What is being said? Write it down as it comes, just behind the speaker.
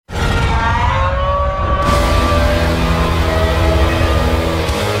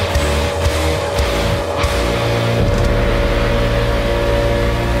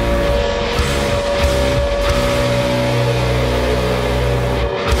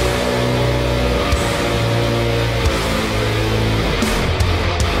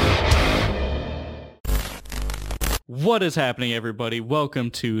What is happening, everybody?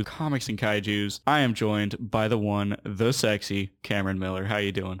 Welcome to Comics and Kaijus. I am joined by the one, the sexy Cameron Miller. How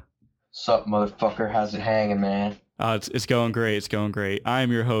you doing? Sup, motherfucker? How's it hanging, man? It's going great. It's going great. I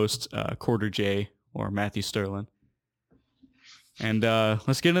am your host, Quarter J, or Matthew Sterling. And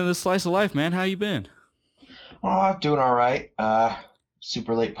let's get into this slice of life, man. How you been? Oh, doing all right.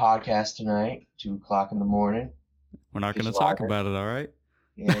 Super late podcast tonight, 2 o'clock in the morning. We're not going to Just talk vibing. about it, all right?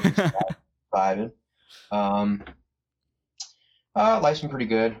 Yeah, just vibing. Life's been pretty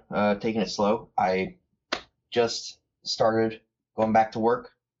good. Taking it slow. I just started going back to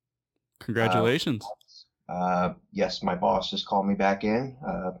work. Congratulations. Yes, my boss just called me back in.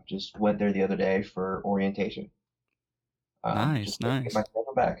 Just went there the other day for orientation. Nice, just to get nice. my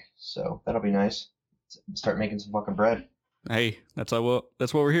schedule back. So that'll be nice. Start making some fucking bread. Hey, that's what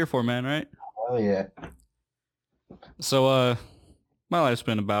we're here for, man, right? Oh yeah. So, my life's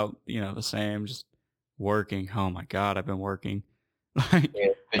been about, the same, just working. Oh my God, I've been working. Like,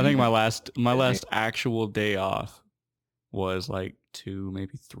 Yeah, I think my last actual day off was like 2,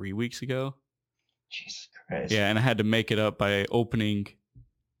 maybe 3 weeks ago. Jesus Christ. Yeah, and I had to make it up by opening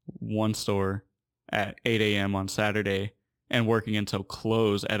one store at 8 a.m. on Saturday and working until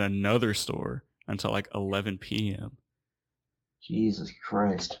close at another store until like 11 p.m. Jesus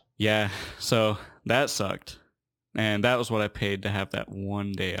Christ. Yeah, so that sucked. And that was what I paid to have that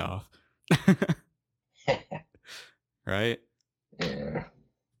one day off. Right? Yeah.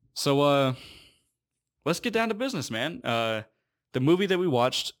 So, let's get down to business, man. The movie that we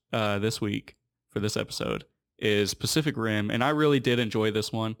watched this week for this episode is Pacific Rim, and I really did enjoy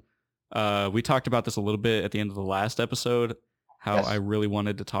this one. We talked about this a little bit at the end of the last episode, how Yes. I really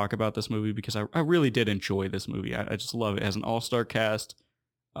wanted to talk about this movie because I really did enjoy this movie. I just love it. It has an all-star cast,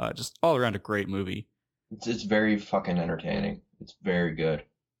 just all around a great movie. It's very fucking entertaining. It's very good.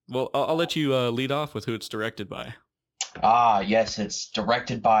 Well, I'll let you lead off with who it's directed by. Yes, it's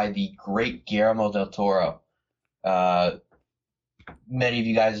directed by the great Guillermo del Toro. Many of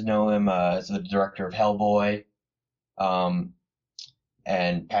you guys know him as the director of Hellboy,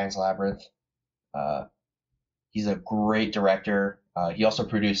 and Pan's Labyrinth. He's a great director. He also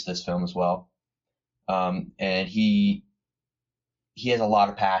produced this film as well. And he has a lot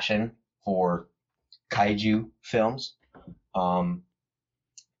of passion for kaiju films.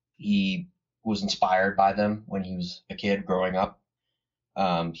 He was inspired by them when he was a kid growing up.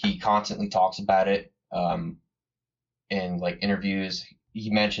 He constantly talks about it in like interviews.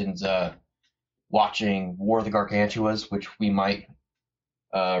 He mentions watching War of the Gargantuas, which we might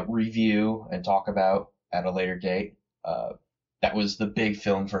review and talk about at a later date. That was the big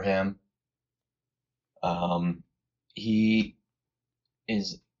film for him. He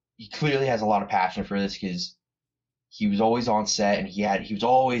clearly has a lot of passion for this because he was always on set and he was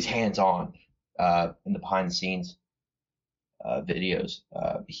always hands on in the behind the scenes videos.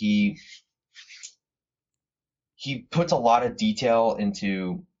 He puts a lot of detail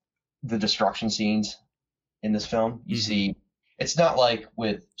into the destruction scenes in this film. You see, it's not like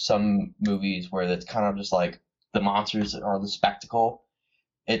with some movies where it's kind of just like the monsters are the spectacle.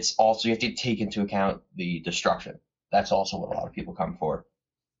 It's also, you have to take into account the destruction. That's also what a lot of people come for.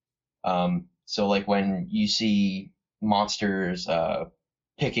 So like when you see monsters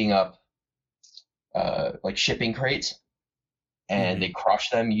picking up like shipping crates and they crush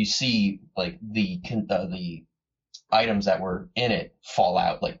them, you see like the items that were in it fall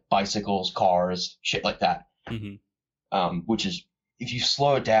out, like bicycles, cars, shit like that. Which is, if you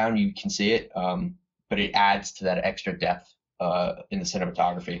slow it down, you can see it, but it adds to that extra depth in the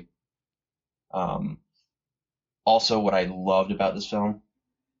cinematography. Also, what I loved about this film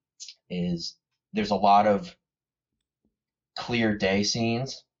is there's a lot of clear day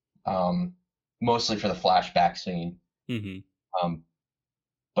scenes, mostly for the flashback scene.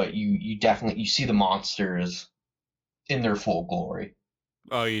 But you definitely see the monsters in their full glory.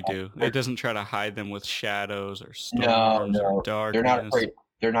 Oh, you do. It doesn't try to hide them with shadows or storms or darkness.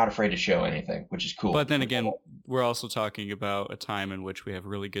 They're not afraid to show anything, which is cool. But then again, we're also talking about a time in which we have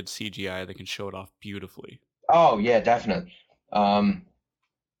really good CGI that can show it off beautifully. Oh yeah, definitely.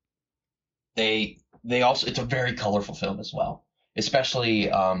 They also, it's a very colorful film as well,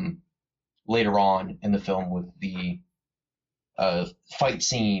 especially later on in the film with the fight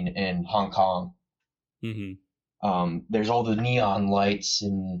scene in Hong Kong. There's all the neon lights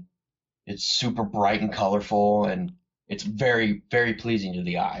and it's super bright and colorful and it's very, very pleasing to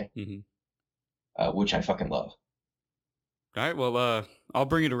the eye, which I fucking love. All right, well, I'll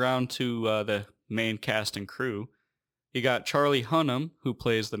bring it around to the main cast and crew. You got Charlie Hunnam, who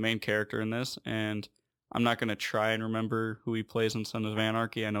plays the main character in this, and I'm not gonna try and remember who he plays in Sons of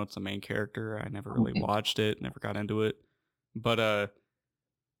Anarchy. I know it's the main character. I never really watched it, never got into it. But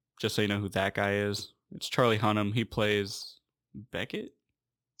just so you know who that guy is, it's Charlie Hunnam. He plays Beckett.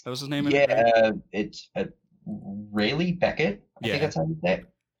 That was his name in it, right? Yeah, it's Rayleigh Beckett. I think Yeah. that's how you say it.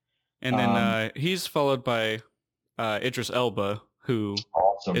 And then he's followed by Idris Elba, who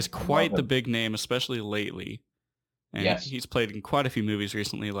Awesome. is I love quite the him. big name, especially lately. And Yes. he's played in quite a few movies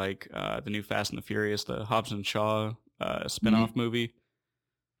recently, like the new Fast and the Furious, the Hobbs and Shaw spin-off movie.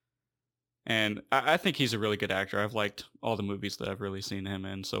 And I think he's a really good actor. I've liked all the movies that I've really seen him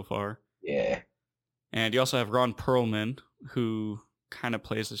in so far. Yeah. And you also have Ron Perlman, who kind of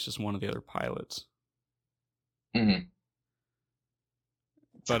plays as just one of the other pilots. Mm-hmm.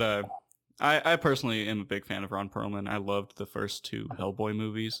 But I personally am a big fan of Ron Perlman. I loved the first two Hellboy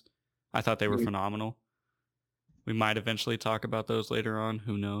movies. I thought they were phenomenal. We might eventually talk about those later on.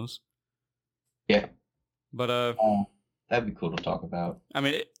 Who knows? Yeah. But that'd be cool to talk about. I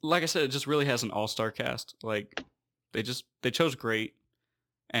mean, like I said, it just really has an all-star cast. Like, they chose great,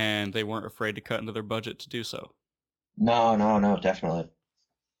 and they weren't afraid to cut into their budget to do so. No, definitely.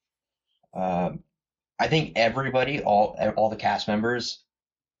 I think everybody, all the cast members,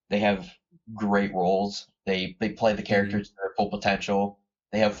 they have great roles. They play the characters to their full potential.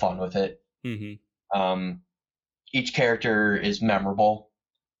 They have fun with it. Mm-hmm. Each character is memorable.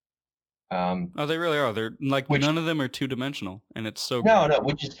 Oh, they really are. They're like none of them are two-dimensional, and it's so no,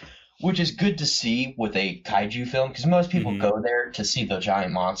 great. which is good to see with a kaiju film, because most people go there to see the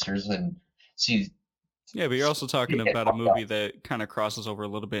giant monsters and see. Yeah, but you're also talking about a movie that kind of crosses over a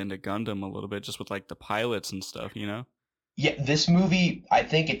little bit into Gundam a little bit, just with like the pilots and stuff, you know? Yeah, this movie, I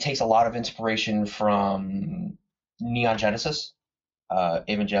think it takes a lot of inspiration from Neon Genesis,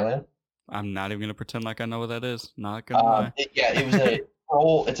 Evangelion. I'm not even gonna pretend like I know what that is. Not gonna lie.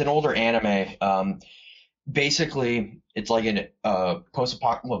 It's an older anime. Basically, it's like an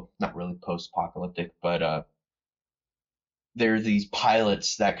post-apocalyptic, well, not really post-apocalyptic, but there are these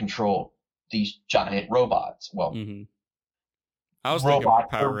pilots that control these giant robots. Well, I was thinking robots,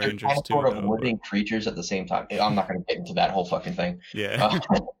 Power they're Rangers kind of too, sort of though, living creatures at the same time. I'm not going to get into that whole fucking thing. Yeah.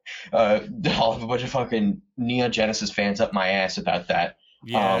 I'll have a bunch of fucking Neon Genesis fans up my ass about that.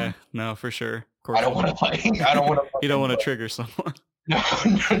 Yeah, no, for sure. Of course I don't want to like. I don't want to. You don't want to trigger someone. No,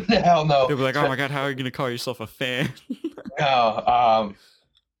 hell no. They'll be like, "Oh my god, how are you gonna call yourself a fan?" No,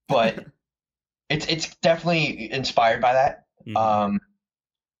 but it's definitely inspired by that.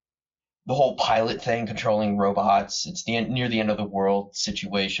 The whole pilot thing, controlling robots. It's near the end of the world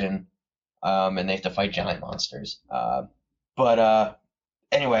situation, and they have to fight giant monsters. But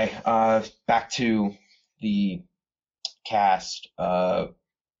anyway, back to the cast.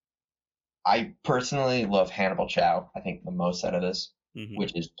 I personally love Hannibal Chow. I think the most out of this,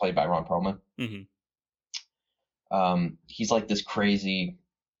 which is played by Ron Perlman. He's like this crazy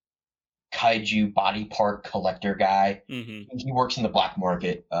kaiju body part collector guy. He works in the black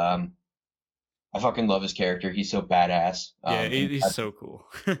market. I fucking love his character. He's so badass. Yeah, he's so cool.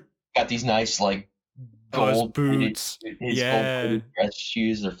 Got these nice like gold boots. His gold dress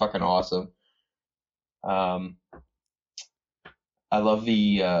shoes. They're fucking awesome. I love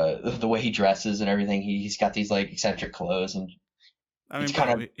the way he dresses and everything. He's got these like eccentric clothes, and I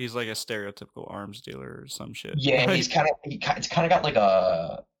mean, he's like a stereotypical arms dealer or some shit. Yeah, it's kind of got like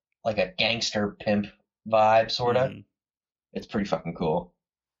a gangster pimp vibe, sort of. It's pretty fucking cool.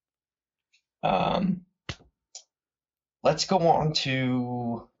 Let's go on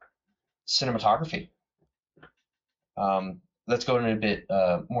to cinematography. Let's go into a bit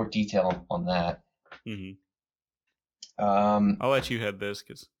more detail on that. I'll let you head this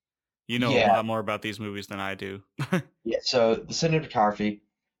because you know a lot more about these movies than I do. Yeah, so the cinematography,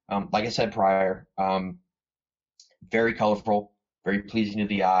 like I said prior, very colorful, very pleasing to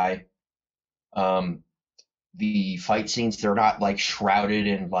the eye. The fight scenes, they're not like shrouded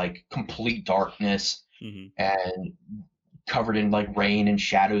in like complete darkness and covered in like rain and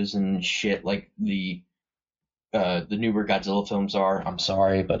shadows and shit like the newer Godzilla films are. I'm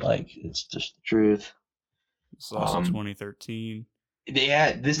sorry, but like it's just the truth. It's also 2013.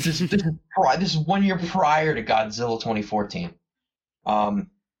 Yeah, this is 1 year prior to Godzilla 2014. Don't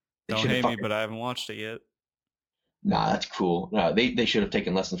hate me, but I haven't watched it yet. Nah, that's cool. No, they should have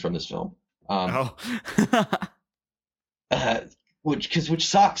taken lessons from this film. Which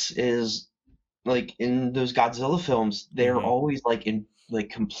sucks is like in those Godzilla films, they're always like in like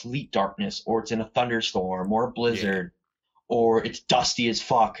complete darkness, or it's in a thunderstorm or a blizzard, or it's dusty as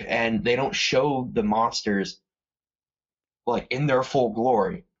fuck, and they don't show the monsters like in their full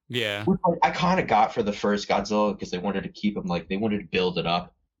glory. Yeah. Which, like, I kind of got for the first Godzilla because they wanted to keep them like they wanted to build it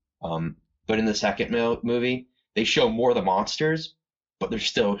up. But in the second movie, they show more of the monsters, but they're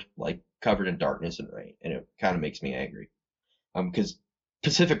still like covered in darkness and rain, and it kind of makes me angry. Because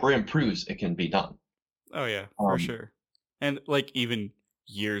Pacific Rim proves it can be done. Oh yeah, for sure. And like even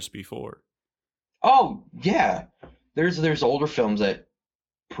years before. Oh yeah, there's older films that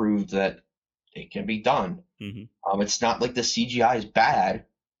prove that it can be done. It's not like the CGI is bad.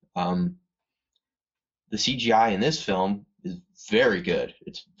 The CGI in this film is very good.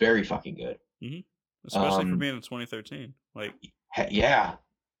 It's very fucking good. Especially for being in 2013. Like, yeah,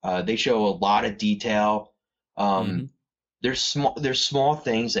 they show a lot of detail. There's small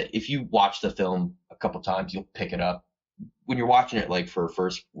things that if you watch the film a couple times, you'll pick it up. When you're watching it like for a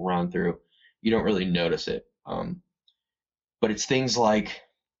first run through, you don't really notice it. But it's things like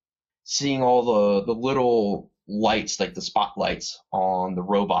seeing all the little lights, like the spotlights on the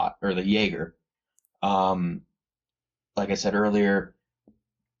robot or the Jaeger. Like I said earlier,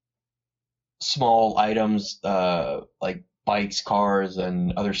 small items like bikes, cars,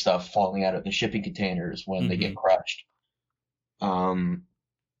 and other stuff falling out of the shipping containers when they get crushed. And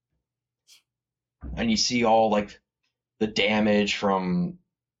you see all like the damage from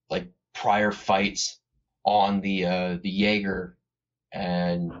like prior fights on the Jaeger,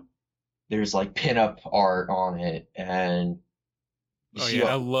 and there's like pinup art on it, and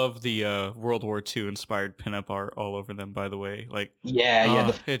I love the World War II inspired pinup art all over them. By the way, like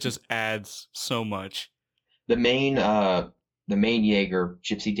it just adds so much. The main Jaeger,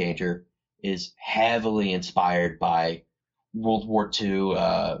 Gypsy Danger, is heavily inspired by World War II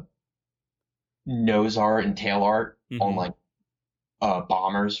nose art and tail art on like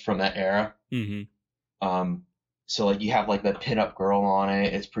bombers from that era. So like you have like the pinup girl on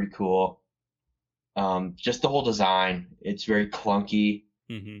it. It's pretty cool. Just the whole design. It's very clunky.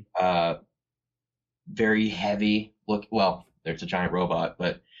 Very heavy. Well, there's a giant robot,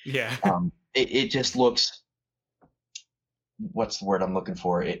 but yeah. It just looks. What's the word I'm looking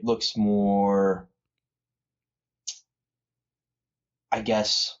for? It looks more, I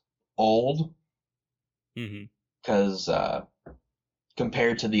guess, old. Because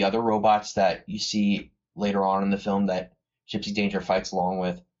compared to the other robots that you see later on in the film that Gypsy Danger fights along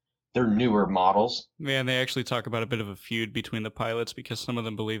with, they're newer models. Man, they actually talk about a bit of a feud between the pilots because some of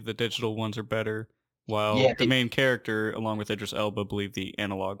them believe the digital ones are better, while the main character, along with Idris Elba, believe the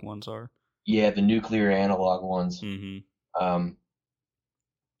analog ones are. Yeah, the nuclear analog ones.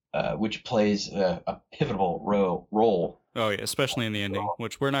 Which plays a pivotal role. Oh yeah, especially in the ending,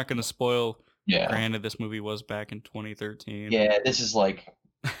 which we're not going to spoil. Yeah. Granted, this movie was back in 2013. Yeah, this is like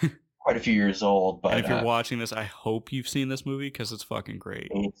quite a few years old. But and if you're watching this, I hope you've seen this movie because it's fucking great.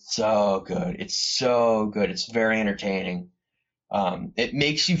 It's so good. It's so good. It's very entertaining. It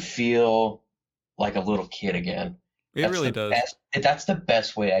makes you feel like a little kid again. It really does. That's the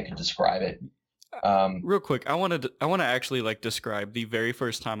best way I could describe it. Real quick, I want to actually like describe the very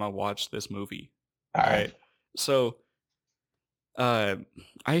first time I watched this movie. All right. So, I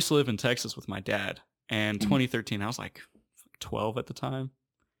used to live in Texas with my dad, and 2013, I was like 12 at the time.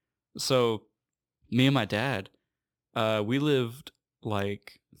 So, me and my dad, we lived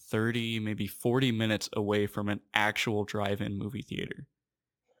like 30, maybe 40 minutes away from an actual drive-in movie theater.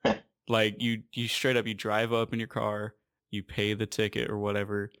 Like you straight up, you drive up in your car, you pay the ticket or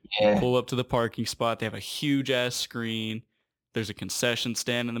whatever, you pull up to the parking spot. They have a huge ass screen. There's a concession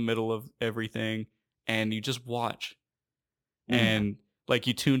stand in the middle of everything, and you just watch. And like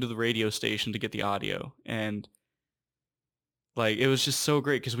you tune to the radio station to get the audio, and like it was just so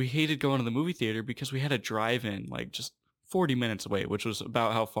great because we hated going to the movie theater because we had a drive-in like just 40 minutes away, which was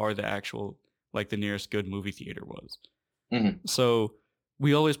about how far the actual like the nearest good movie theater was. So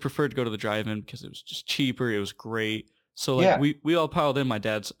we always preferred to go to the drive-in because it was just cheaper. It was great. So like we all piled in my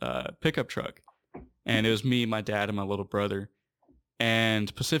dad's pickup truck, and it was me, my dad, and my little brother.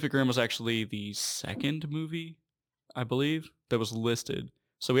 And Pacific Rim was actually the second movie, I believe, that was listed.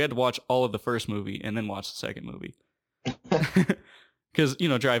 So we had to watch all of the first movie and then watch the second movie. Because, you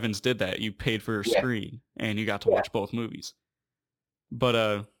know, drive-ins did that. You paid for a screen and you got to watch both movies.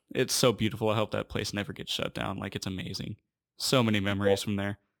 But it's so beautiful. I hope that place never gets shut down. Like, it's amazing. So many memories from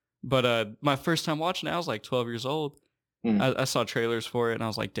there. But my first time watching it, I was like 12 years old. I saw trailers for it and I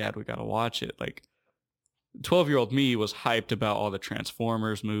was like, Dad, we got to watch it. Like, 12-year-old me was hyped about all the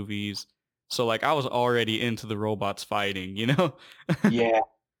Transformers movies. So, like, I was already into the robots fighting, you know? Yeah.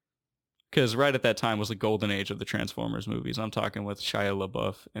 Because right at that time was the golden age of the Transformers movies. I'm talking with Shia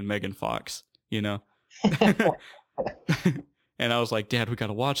LaBeouf and Megan Fox, you know? And I was like, Dad, we got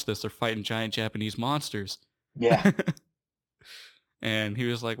to watch this. They're fighting giant Japanese monsters. Yeah. And he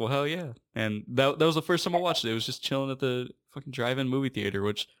was like, well, hell yeah. And that was the first time I watched it. It was just chilling at the fucking drive-in movie theater,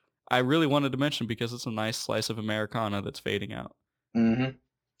 which I really wanted to mention because it's a nice slice of Americana that's fading out. Mm-hmm.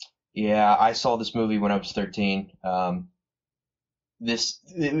 Yeah, I saw this movie when I was 13.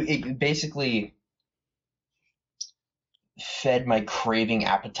 It basically fed my craving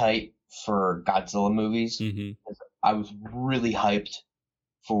appetite for Godzilla movies. Mm-hmm. I was really hyped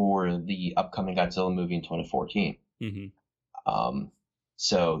for the upcoming Godzilla movie in 2014. Mm-hmm.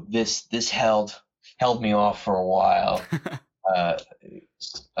 So this held me off for a while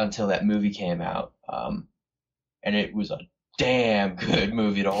until that movie came out. And it was a damn good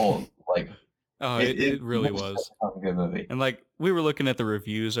movie to hold. Like, Oh, it really was. A good movie. And like we were looking at the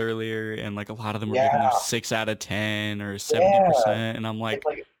reviews earlier, and like a lot of them were Yeah. giving them 6 out of 10 or 70%, and I'm like,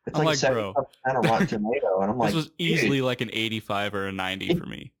 it's like 70% bro, of Rotten Tomato, and I'm like, this was easily like an 85 or a 90 for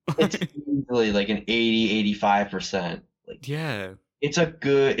me. It's easily like an 80, 85%. Like, yeah. It's a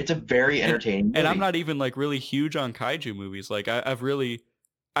very entertaining movie. And I'm not even like really huge on kaiju movies. Like I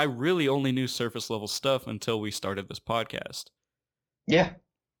really only knew surface level stuff until we started this podcast. Yeah.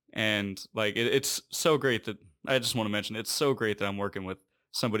 And like it's so great that I just want to mention it's so great that I'm working with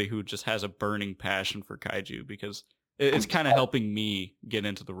somebody who just has a burning passion for kaiju, because it's kind of helping me get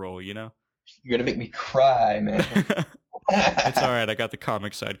into the role, you know? You're gonna make me cry, man. It's all right. I got the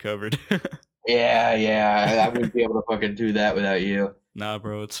comic side covered. Yeah. I wouldn't be able to fucking do that without you. Nah,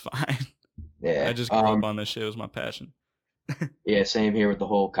 bro, it's fine. Yeah. I just grew up on this shit. It was my passion. Yeah, same here with the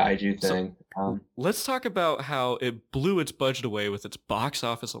whole kaiju thing. Let's talk about how it blew its budget away with its box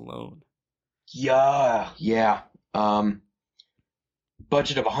office alone. Yeah.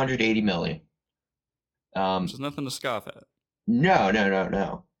 Budget of 180 million. Which is nothing to scoff at.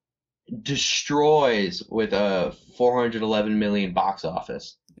 No. Destroys with a 411 million box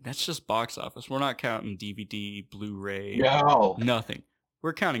office. That's just box office. We're not counting DVD, Blu-ray. No. Nothing.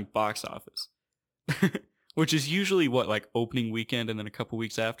 We're counting box office. Which is usually what, like opening weekend and then a couple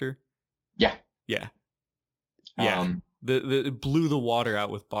weeks after? Yeah. It blew the water out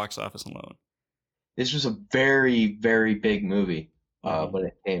with box office alone. This was a very, very big movie when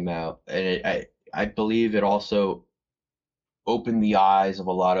it came out. And I believe it also opened the eyes of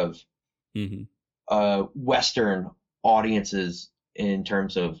a lot of Western audiences in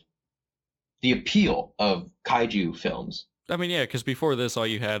terms of the appeal of kaiju films. I mean, yeah, because before this, all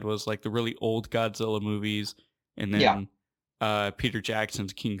you had was like the really old Godzilla movies, and then Peter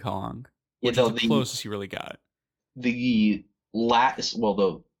Jackson's King Kong, which is the closest you really got. The latest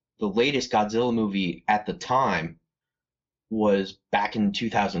Godzilla movie at the time was back in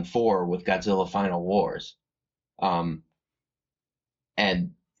 2004 with Godzilla Final Wars, and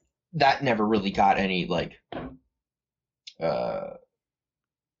that never really got any like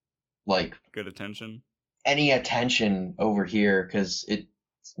good attention. Any attention over here, because it's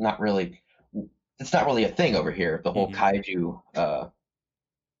not really a thing over here, the whole kaiju.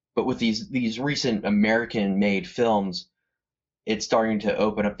 But with these recent American-made films, it's starting to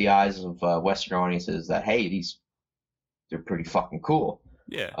open up the eyes of Western audiences that, hey, they're pretty fucking cool.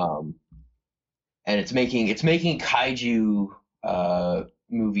 Yeah. And it's making kaiju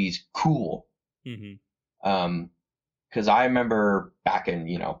movies cool. Because I remember back in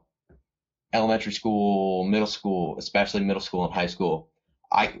elementary school, middle school, especially middle school and high school,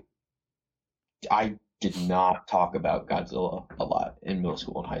 I did not talk about Godzilla a lot in middle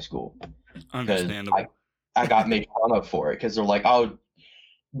school and high school. Understandable. I got made fun of for it because they're like, oh,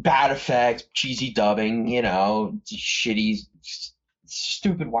 bad effects, cheesy dubbing, shitty,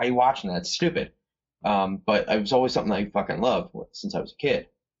 stupid. Why are you watching that? It's stupid. But it was always something I fucking loved since I was a kid.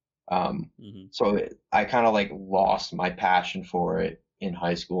 So I kind of like lost my passion for it in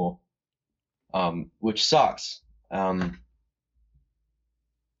high school. Which sucks, because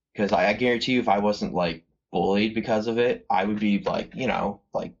I guarantee you if I wasn't like bullied because of it, I would be like,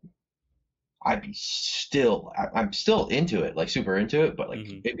 I'm still into it, like super into it, but like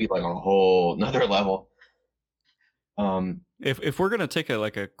it'd be like on a whole another level. If we're gonna take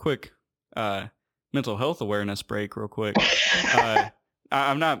a quick mental health awareness break real quick,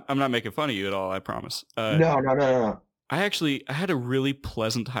 I'm not making fun of you at all, I promise. No. I had a really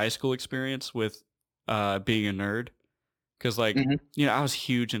pleasant high school experience with being a nerd, because I was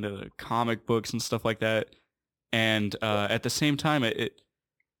huge into comic books and stuff like that, and at the same time it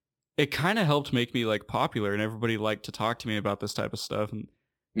kind of helped make me like popular, and everybody liked to talk to me about this type of stuff, and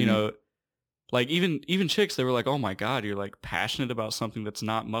like even chicks, they were like, oh my god, you're like passionate about something that's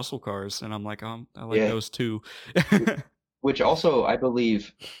not muscle cars, and I'm like, I like those too. Which also I think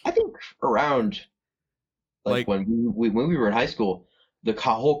around like when we were in high school, the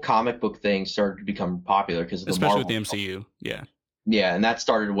whole comic book thing started to become popular because of especially the Marvel with the MCU. Yeah. Yeah, and that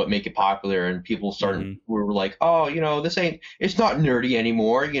started what make it popular, and people started Hmm. were like, oh, it's not nerdy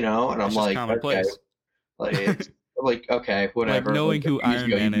anymore, and I'm It's just like, okay, commonplace. like okay, Like whatever. Like knowing a who few years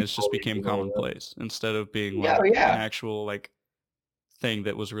Iron ago, Man you'd be is just bullied, became commonplace instead of being Yeah, oh, like an yeah, actual like thing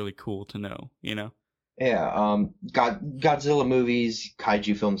that was really cool to know, you know? yeah. Godzilla movies,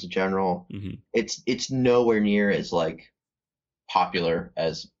 kaiju films in general, Hmm. it's nowhere near as like popular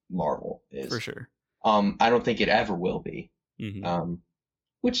as Marvel For is. sure. I don't think it ever will be. Hmm.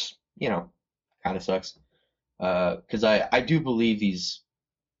 Which kind of sucks. Because I do believe these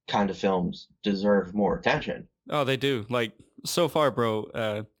kind of films deserve more attention. Oh, they do. Like so far,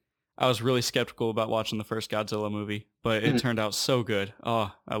 bro, I was really skeptical about watching the first Godzilla movie, but it Mhm. turned out so good.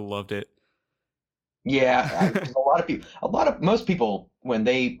 Oh, I loved it. Yeah, because most people, when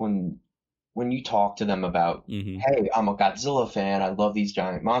you talk to them about, Hmm. hey, I'm a Godzilla fan, I love these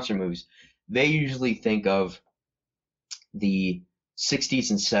giant monster movies, they usually think of the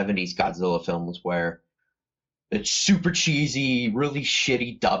 60s and 70s Godzilla films where it's super cheesy, really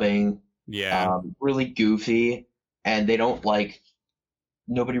shitty dubbing, Yeah. really goofy, and they don't like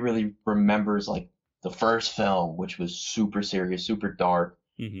nobody really remembers like the first film, which was super serious, super dark,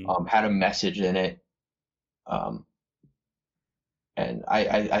 Hmm. had a message in it, um, and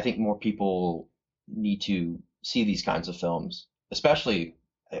I think more people need to see these kinds of films. Especially,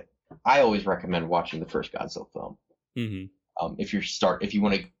 I always recommend watching the first Godzilla film. Hmm. If you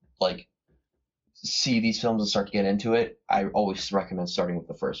want to like see these films and start to get into it, I always recommend starting with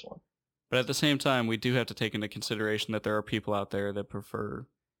the first one. But at the same time, we do have to take into consideration that there are people out there that prefer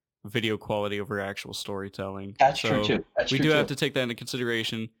video quality over actual storytelling. That's true So too. That's we true do have too. to take that into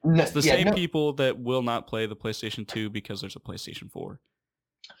consideration. No, It's the yeah, same no, people that will not play the PlayStation 2 because there's a PlayStation 4.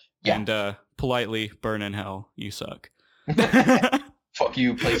 yeah. And politely burn in hell, you suck. Fuck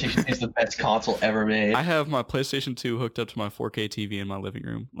you, PlayStation is the best console ever I made. have my PlayStation 2 hooked up to my 4K TV in my living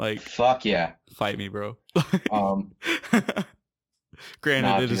room. Like, Fuck yeah. fight me, bro. Um, Granted,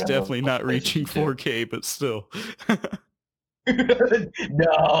 nah, it dude, is I love definitely not reaching PlayStation 2. 4K, but still.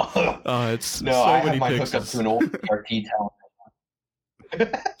 No, It's no, so I have many mine hooked up to pixels. an old CRT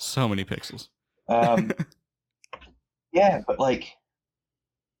television. So many pixels. Um, yeah, but like,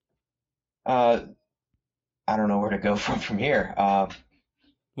 uh, I don't know where to go from here.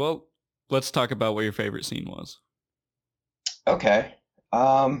 Well, let's talk about what your favorite scene was. Okay.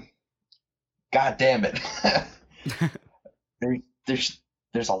 Um, God damn it. There, there's,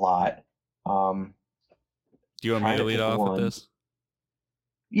 there's a lot. Um, Do you want me trying to to lead think of off with one. this?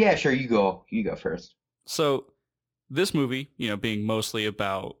 Yeah, sure. You go. You go first. So, this movie, being mostly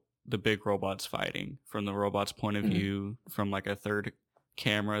about the big robots fighting from the robot's point of Mhm. view, from like a third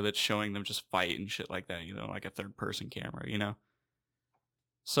camera that's showing them just fight and shit like that, like a third person camera.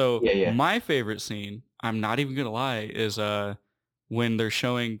 So, Yeah, yeah. my favorite scene, I'm not even gonna lie, is when they're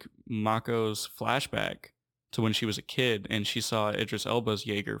showing Mako's flashback to when she was a kid and she saw Idris Elba's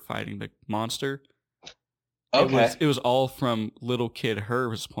Jaeger fighting the monster. It was Okay. all from little kid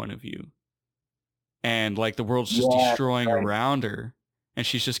her's point of view, and like the world's just Yeah, destroying right. around her and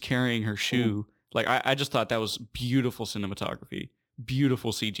she's just carrying her Mhm. shoe. Like I just thought that was beautiful cinematography,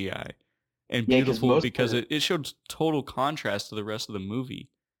 beautiful CGI, and Yeah, because beautiful most because of it showed total contrast to the rest of the movie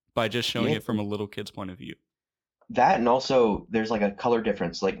by just showing yeah, it from a little kid's point of view. that and also there's like a color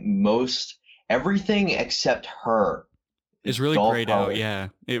difference. Like most everything except her It's is really dull grayed out. color, Yeah,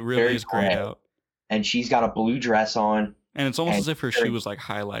 it really very is grayed gray, out. and she's got a blue dress on, And it's almost and as if her shoe was like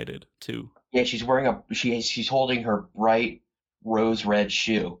highlighted too. yeah, she's wearing she's holding her bright rose red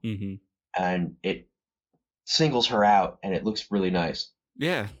shoe, Hmm. and it singles her out, and it looks really nice.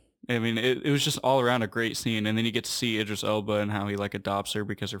 Yeah. I mean, it was just all around a great scene, and then you get to see Idris Elba and how he like adopts her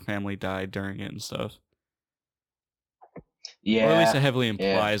because her family died during it and stuff. Or at least it Yeah, heavily yeah.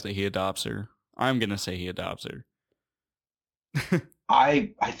 implies that he adopts her. I'm gonna say he adopts her.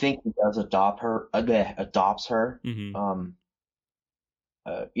 I think he does adopts her. Hmm. Um,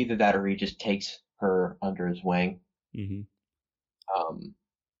 either that or he just takes her under his wing. Hmm.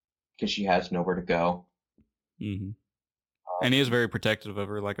 Because she has nowhere to go. Hmm. And he is Um, very protective of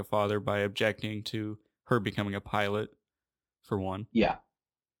her, like a father, by objecting to her becoming a pilot, for one. yeah,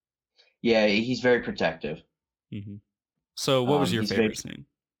 yeah, he's very protective. Hmm. So, what was your He's very favorite scene?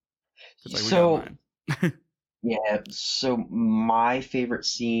 Because like we got so mine. yeah. So my favorite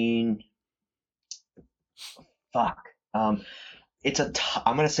scene, fuck. I'm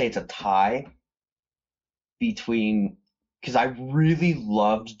gonna say it's a tie between because I really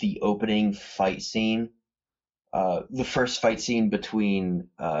loved the opening fight scene. The first fight scene between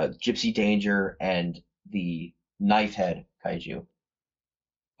Gypsy Danger and the knife head kaiju.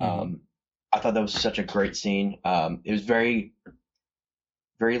 Hmm. Um, I thought that was such a great scene. It was very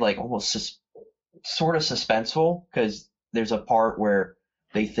very like almost sort of suspenseful because there's a part where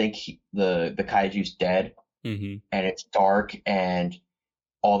they think the kaiju's dead Mm-hmm. and it's dark and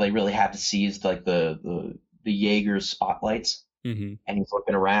all they really have to see is like the Jaeger's spotlights Mm-hmm. and he's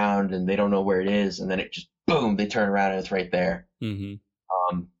looking around and they don't know where it is and then it just boom they turn around and it's right there. Mm-hmm.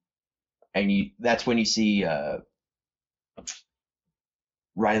 And that's when you see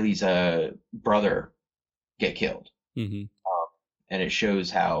Riley's brother get killed. Mm-hmm. And it shows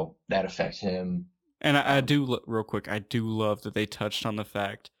how that affects him. And I do real quick. I do love that they touched on the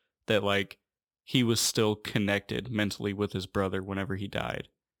fact that like he was still connected mentally with his brother whenever he died.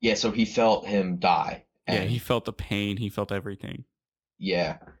 Yeah, so he felt him die. Yeah, And he felt the pain. He felt everything.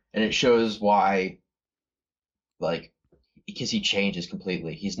 yeah, and it shows why, like, because he changes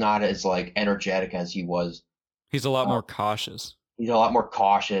completely. He's not as like energetic as he was. He's a lot more cautious. He's a lot more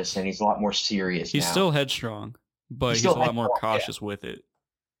cautious and he's a lot more serious He's now. still headstrong, but he's a lot more cautious with it.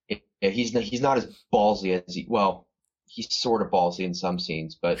 Yeah, he's not as ballsy as he's sort of ballsy in some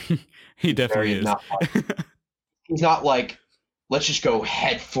scenes, but he definitely is. He's not like, let's just go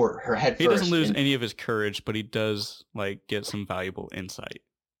head first. He doesn't lose any of his courage, but he does like get some valuable insight.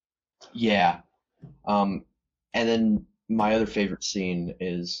 Yeah. And then my other favorite scene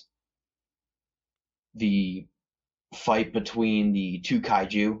is the fight between the two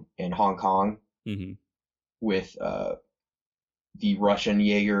kaiju in Hong Kong mm-hmm. with the Russian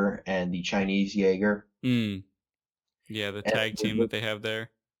Jaeger and the Chinese Jaeger. Mm. Yeah, the tag team that they have there.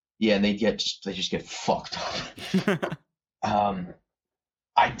 Yeah, and they just get fucked up.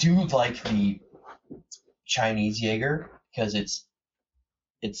 I do like the Chinese Jaeger because it's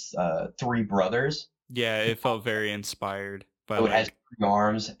three brothers. Yeah, it felt very inspired. By so it has 3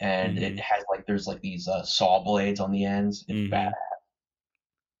 arms and mm-hmm. it has like there's like these saw blades on the ends. It's mm-hmm.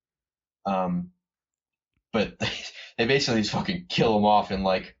 badass. But they basically just fucking kill him off in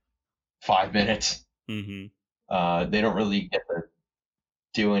like 5 minutes. Mm-hmm. They don't really get to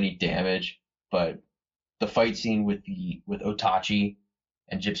do any damage, but the fight scene with Otachi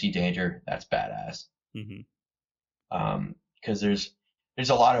and Gypsy Danger, that's badass. Mm-hmm. Because there's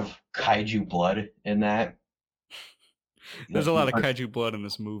a lot of kaiju blood in that. There's a lot of kaiju blood in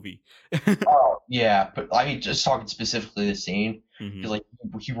this movie. Oh yeah, but I mean, just talking specifically the scene, mm-hmm. like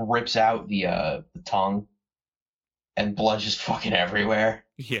he rips out the tongue, and blood's just fucking everywhere.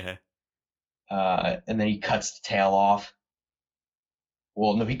 Yeah. And then he cuts the tail off.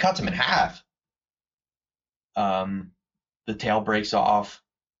 Well, no, he cuts him in half. The tail breaks off.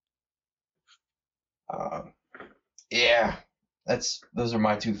 Yeah, those are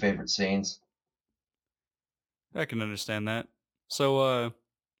my 2 favorite scenes. I can understand that. So,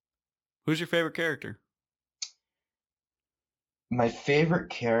 who's your favorite character? My favorite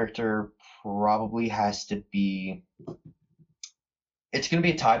character probably has to be. It's going to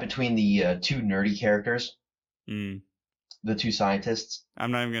be a tie between the 2 nerdy characters. Mm. The 2 scientists.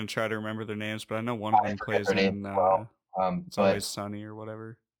 I'm not even going to try to remember their names, but I know one of them plays in It's Always Sunny or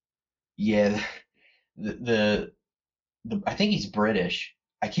whatever. Yeah, the I think he's British.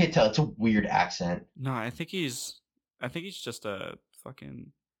 I can't tell. It's a weird accent. No, I think he's just a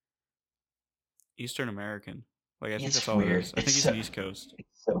fucking Eastern American. Like I think that's all weird. It is. I think he's an East Coast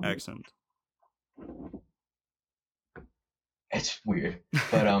accent. It's weird,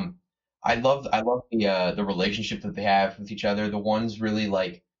 but I love the relationship that they have with each other. The one's really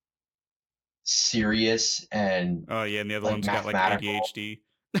like serious and oh yeah, and the other one's got like ADHD.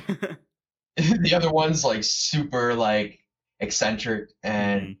 The other one's like super like eccentric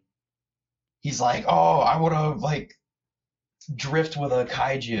and he's like, oh, I want to like drift with a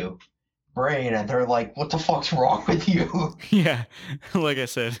kaiju brain, and they're like, what the fuck's wrong with you? Yeah, like I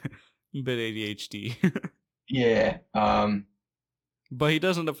said, a bit ADHD. Yeah. But he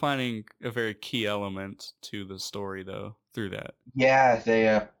does end up finding a very key element to the story, though, through that.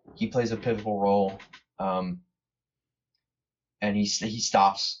 Yeah, he plays a pivotal role, and he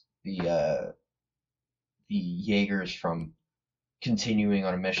stops the Jaegers from continuing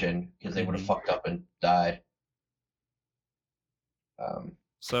on a mission because they would have fucked up and died.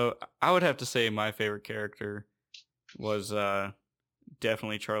 So I would have to say my favorite character was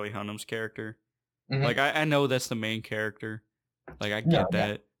definitely Charlie Hunnam's character. Mm-hmm. Like I know that's the main character. Like I get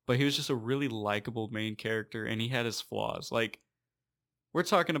that, but he was just a really likable main character, and he had his flaws. Like we're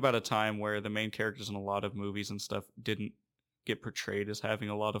talking about a time where the main characters in a lot of movies and stuff didn't get portrayed as having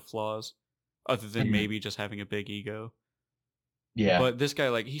a lot of flaws, other than maybe just having a big ego. Yeah. But this guy,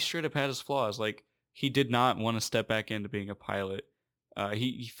 like, he straight up had his flaws. Like he did not want to step back into being a pilot.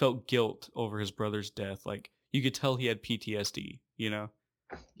 He felt guilt over his brother's death. Like you could tell he had PTSD. You know.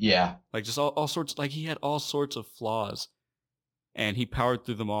 Yeah. Like just all sorts. Like he had all sorts of flaws. and he powered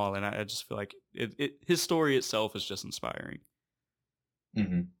through them all. And I just feel like his story itself is just inspiring.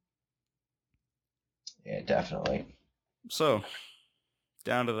 Mm-hmm. Yeah, definitely. So,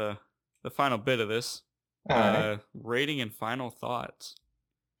 down to the final bit of this. All right. Rating and final thoughts.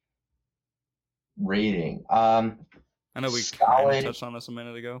 Rating. I know we kind solid. of touched on this a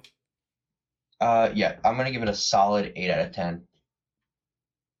minute ago. Yeah, I'm gonna give it a solid 8 out of 10.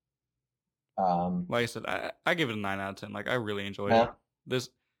 Like I said, I give it a 9 out of 10. Like, I really enjoyed Yeah. it. This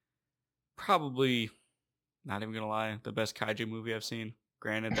probably, not even gonna lie, the best kaiju movie I've seen.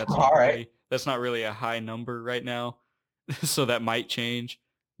 Granted, that's not All right. really, that's not really a high number right now, so that might change.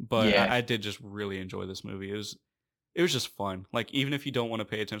 But Yeah. I did just really enjoy this movie. It was just fun. Like, even if you don't want to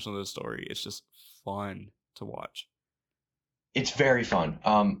pay attention to the story, it's just fun to watch. It's very fun.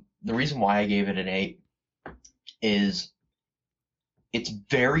 The reason why I gave it an 8 is it's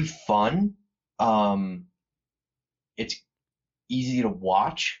very fun. It's easy to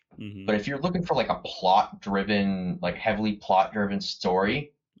watch, Mhm. but if you're looking for like a plot-driven, like heavily plot-driven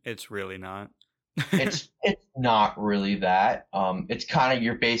story, It's really not. it's not really that. It's kind of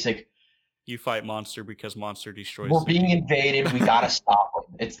your basic. You fight monster because monster destroys. We're being city. invaded. We gotta stop them.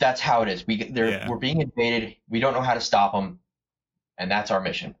 That's how it is. Yeah. We're being invaded. We don't know how to stop them, and that's our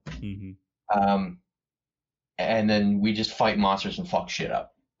mission. Mhm. And then we just fight monsters and fuck shit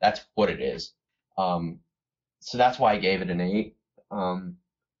up. That's what it is. So that's why I gave it an 8. I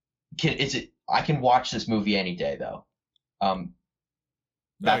can watch this movie any day though.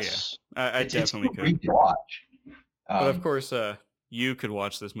 That's I definitely it's could. to watch. But of course, you could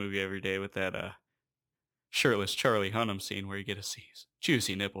watch this movie every day with that shirtless Charlie Hunnam scene where you get to see his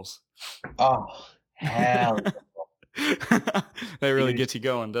juicy nipples. Oh hell! That really gets you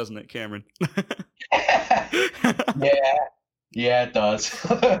going, doesn't it, Cameron? Yeah, it does.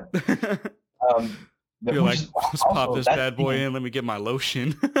 You're like, let's pop this bad boy in. Let me get my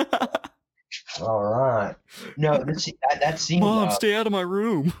lotion. All right. No, that scene. Mom, stay out of my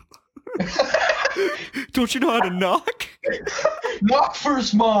room. Don't you know how to knock? Knock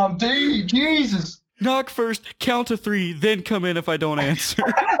first, Mom. Jesus. Knock first, count to 3, then come in if I don't answer.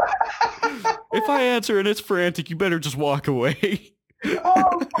 If I answer and it's frantic, you better just walk away.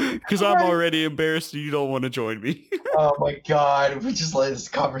 Because I'm already embarrassed and you don't want to join me. Oh my God. We just let this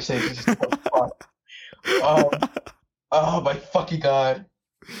conversation just fuck. Oh my fucking God.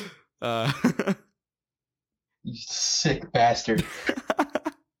 You sick bastard.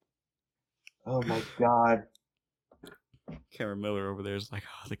 Oh my God. Cameron Miller over there is like,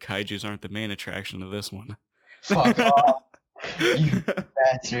 oh, the kaijus aren't the main attraction of this one. Fuck off. You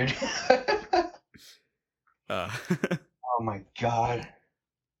bastard. Oh my God.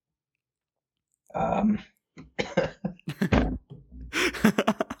 I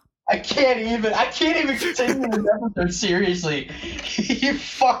can't even continue this episode seriously. You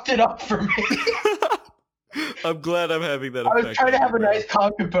fucked it up for me. I'm glad I'm having that I effect. was trying to have a nice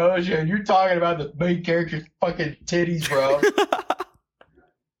calm composure, and you're talking about the main character's fucking titties, bro.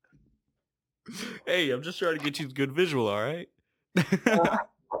 Hey, I'm just trying to get you a good visual, all right?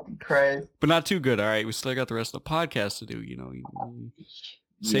 Crazy. But not too good, all right? We still got the rest of the podcast to do, you know.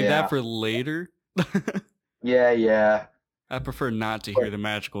 Save that for later. Yeah. I prefer not to hear the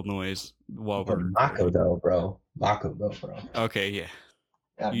magical noise while we're Mako though, bro. Mako though, bro. Okay, yeah.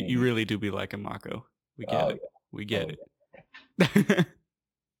 You really do be liking Mako. We get it. Yeah. We get it.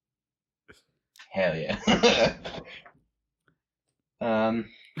 Hell yeah.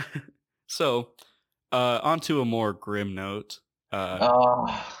 So, onto a more grim note.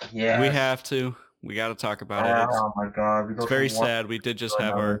 Yeah. We have to. We got to talk about it. Oh my God. It's very sad. We did just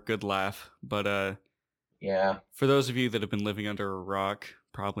have our good laugh, but yeah. For those of you that have been living under a rock,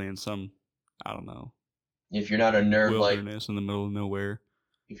 probably in some, I don't know, if you're not a nerd wilderness in the middle of nowhere,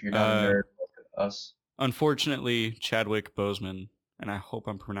 if you're not a nerd like us, unfortunately, Chadwick Boseman, and I hope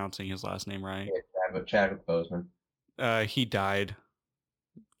I'm pronouncing his last name right. Yeah, Chadwick Boseman. He died.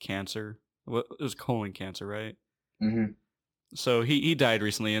 Cancer. Well, it was colon cancer, right? Mm-hmm. So he died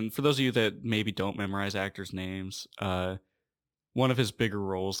recently, and for those of you that maybe don't memorize actors' names, one of his bigger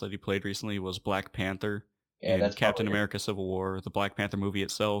roles that he played recently was Black Panther in Captain America: Civil War, the Black Panther movie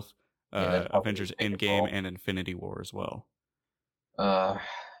itself, Avengers: Endgame, and Infinity War as well.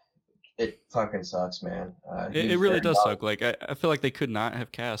 It fucking sucks, man. It really does suck. Like I feel like they could not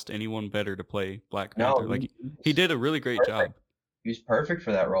have cast anyone better to play Black Panther. Like he did a really great job. He was perfect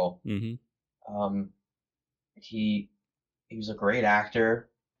for that role. Mm-hmm. He was a great actor.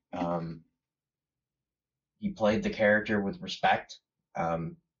 He played the character with respect.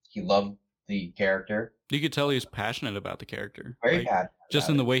 He loved the character. You could tell he was passionate about the character. Very passionate. Just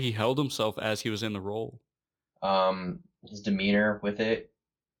in the way he held himself as he was in the role. his demeanor with it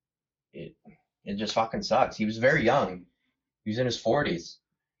it just fucking sucks. He was very young. He was in his 40s.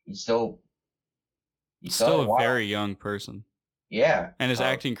 He's still he's still Still had a a while. very young person. Yeah. And his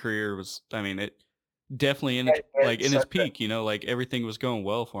acting career was, I mean, it definitely in He its had, he had like in his such a peak, like everything was going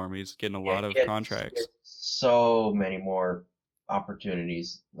well for him. He's getting a yeah, lot he of had, he had contracts. so many more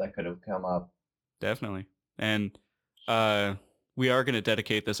opportunities that could have come up. Definitely. And uh we are going to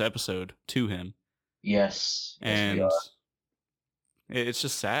dedicate this episode to him. Yes, yes, we And are. it's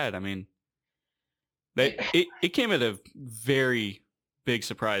just sad. I mean, that It, it came at a very big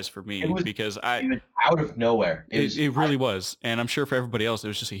surprise for it me was because it was out of nowhere. it really was. And I'm sure for everybody else it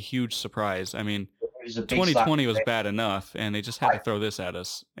was just a huge surprise. I mean, it was a big slap. 2020 was bad enough and they just had I, to throw this at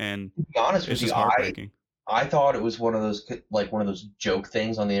us, and to be honest it's with you, just heartbreaking. I thought it was one of those joke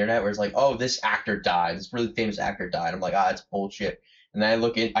things on the internet where it's like, oh, this actor died, this really famous actor died. I'm like, ah, it's bullshit. And then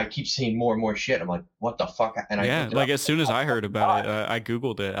I keep seeing more and more shit. I'm like, what the fuck? And I Yeah, looked it like up. as soon as I heard about it, God, I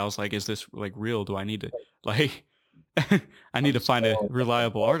googled it. I was like, is this like real? Do I need to like I need I'm to find a so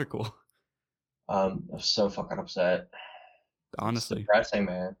reliable article, I'm so fucking upset. It's honestly. depressing,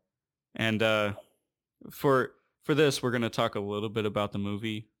 man. And for this we're going to talk a little bit about the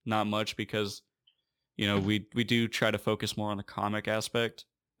movie, not much because we do try to focus more on the comic aspect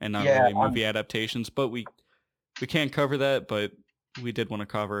and not Yeah, really movie adaptations, but we can cover that, but we did want to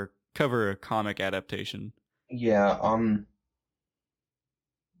cover a comic adaptation. yeah,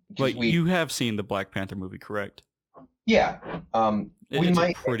 because Like, you have seen the Black Panther movie, correct? yeah, we It's a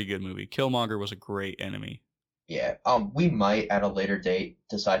might, pretty good movie. Killmonger was a great enemy. yeah, we might at a later date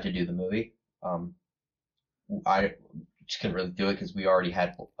decide to do the movie. I just couldn't really do it because we already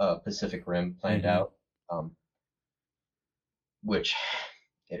had Pacific Rim planned Mhm. out, which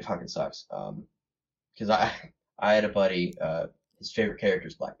it fucking sucks. Because I had a buddy, his favorite character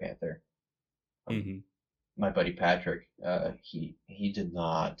is Black Panther. Mhm. My buddy Patrick, he did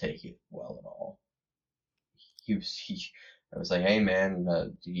not take it well at all. I was like, hey man,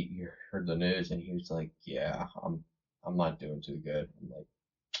 you heard the news? And he was like, yeah, I'm not doing too good. I'm like,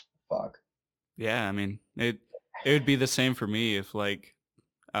 fuck. Yeah, I mean, it would be the same for me if like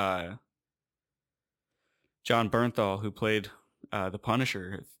uh John Bernthal, who played the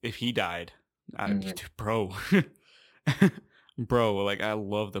Punisher, if he died, Hmm. bro, bro, like I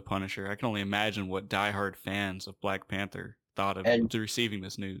love the Punisher. I can only imagine what diehard fans of Black Panther thought of And receiving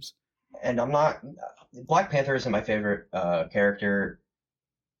this news. I'm not. Black Panther isn't my favorite character.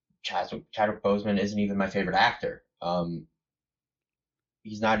 Chadwick Boseman isn't even my favorite actor.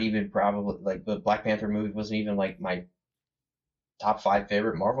 He's not even probably like the Black Panther movie wasn't even like my top five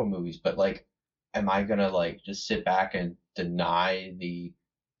favorite Marvel movies. But like, am I gonna like just sit back and deny the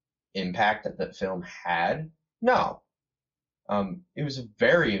impact that that film had? No. It was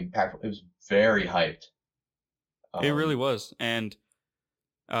very impactful. It was very hyped. It really Um, was, and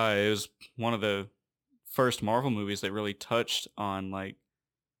it was one of the first Marvel movies that really touched on like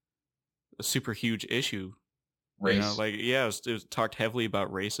a super huge issue. Race, Like, yeah, it was talked heavily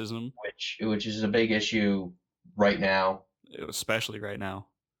about racism, which is a big issue right now. especially right now.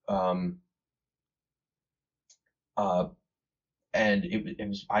 Um, uh, and it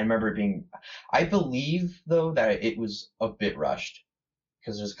was I remember it being I believe though that it was a bit rushed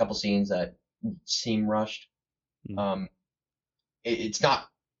because there's a couple scenes that seem rushed. Mm. Um, it's not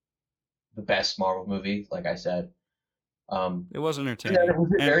the best Marvel movie, like I said. It was Yeah, entertaining,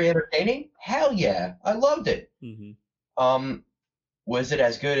 was it and very entertaining? Hell yeah, I loved it. mhm. Um, was it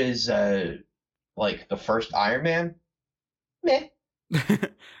as good as like the first Iron Man? Meh.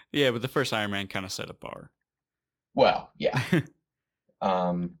 Yeah, but the first Iron Man kind of set a bar. Well, yeah.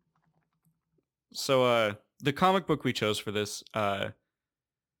 Um, So, the comic book we chose for this,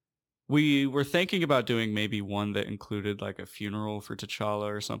 we were thinking about doing maybe one that included like a funeral for T'Challa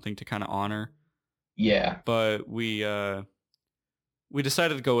or something to kind of honor, yeah, but we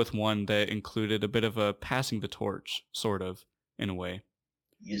decided to go with one that included a bit of a passing the torch, sort of, in a way.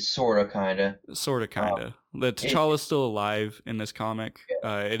 sort of, kind of. Sort of, kind of. The It, T'Challa's still alive in this comic.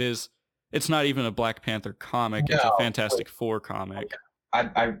 It's not even a Black Panther comic. It's a no, Fantastic Four comic.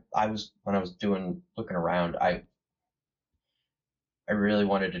 I was when I was looking around, I really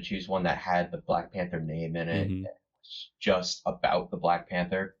wanted to choose one that had the Black Panther name in it. Hmm. Just about the Black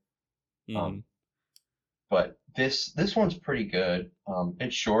Panther. Hmm. Um, but this one's pretty good.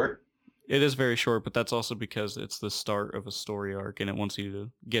 It's short. It is very short, but that's also because it's the start of a story arc, and it wants you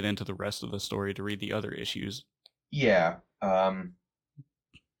to get into the rest of the story to read the other issues. Yeah.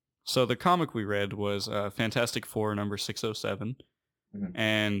 So the comic we read was Fantastic Four number 607, Mhm.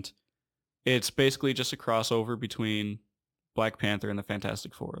 and it's basically just a crossover between Black Panther and the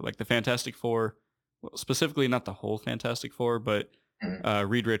Fantastic Four. Like the Fantastic Four well, specifically not the whole Fantastic Four, but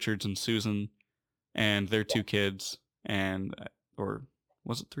Reed Richards and Susan and their 2 kids, and or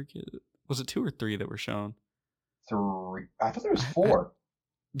was it 3 kids? Was it 2 or 3 that were shown? 3. I thought there was 4.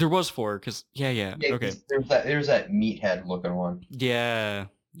 There was 4, because yeah, okay. There's that meathead looking one. Yeah.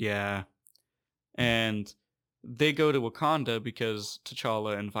 And they go to Wakanda because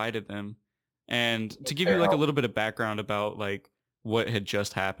T'Challa invited them. And to give you like a little bit of background about like what had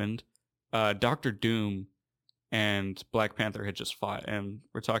just happened, Doctor Doom and Black Panther had just fought, and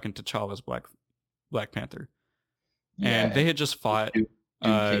we're talking T'Challa's Black Panther. Yeah, and they had just fought. Doom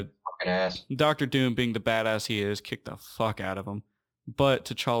kicked fucking ass. Doctor Doom, being the badass he is, kicked the fuck out of him. But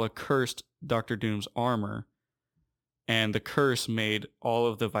T'Challa cursed Doctor Doom's armor, and the curse made all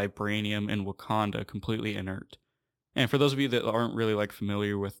of the vibranium in Wakanda completely inert. And for those of you that aren't really like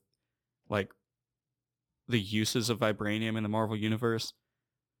familiar with like the uses of vibranium in the Marvel universe,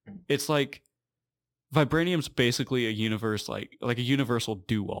 it's like vibranium's basically a universe like a universal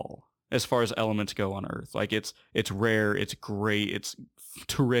do-all as far as elements go on Earth. Like it's rare, it's great, it's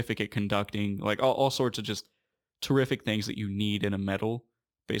terrific at conducting, like all sorts of just terrific things that you need in a metal,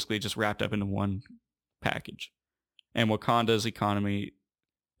 basically just wrapped up into one package. And Wakanda's economy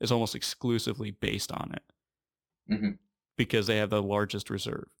is almost exclusively based on it because they have the largest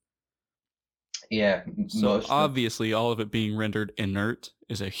reserve. Yeah. So obviously all of it being rendered inert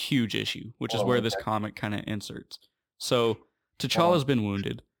is a huge issue, which is where this comic kind of inserts. So T'Challa's been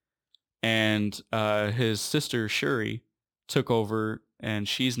wounded, and his sister Shuri took over, and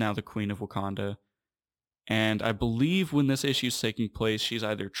she's now the Queen of Wakanda. And I believe when this issue is taking place, she's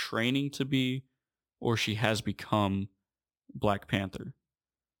either training to be, or she has become Black Panther.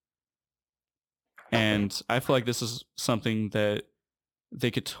 And I feel like this is something that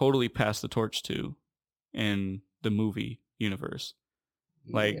they could totally pass the torch to in the movie universe.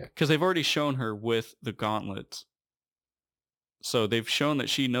 Like, because they've already shown her with the gauntlets. So they've shown that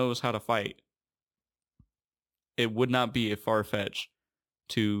she knows how to fight. It would not be a far-fetched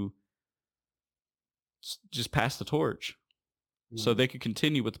to just pass the torch. So they could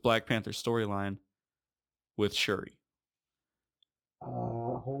continue with the Black Panther storyline with Shuri.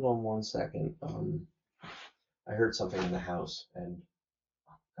 Hold on one second. I heard something in the house and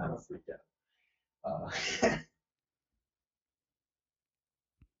I'm kind of freaked out.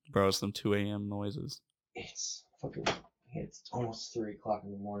 Bro, it's them 2 a.m. noises. It's almost 3 o'clock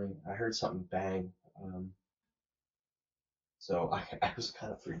in the morning. I heard something bang. So I was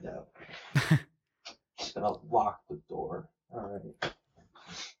kind of freaked out. Just gonna lock the door. Alright.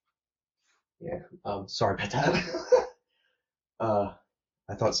 Yeah, sorry about that.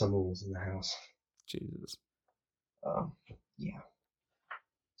 I thought someone was in the house. Jesus. Yeah.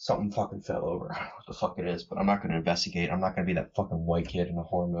 Something fucking fell over. I don't know what the fuck it is, but I'm not gonna investigate. I'm not gonna be that fucking white kid in a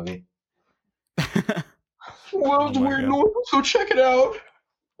horror movie. Well, it's weird noise. Go check it out.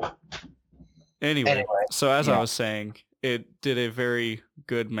 Anyway, so as I was saying, it did a very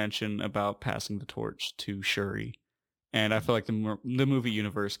good mention about passing the torch to Shuri, and I feel like the movie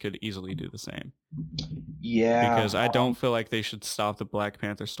universe could easily do the same. Yeah. Because I don't feel like they should stop the Black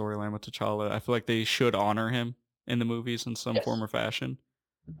Panther storyline with T'Challa. I feel like they should honor him in the movies in some form or fashion.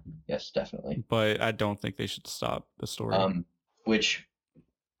 Yes, definitely. But I don't think they should stop the story. Which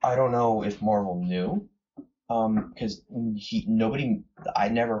I don't know if Marvel knew. Because I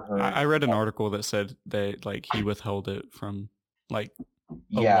never heard. I read an article that said that like he withheld it from like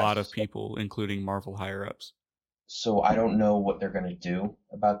a lot of people, including Marvel higher ups. So I don't know what they're gonna do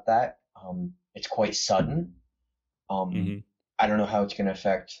about that. It's quite sudden. I don't know how it's gonna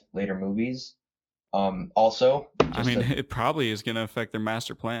affect later movies. Also, I mean, it probably is gonna affect their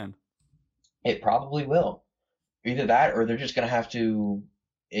master plan. It probably will. Either that, or they're just gonna have to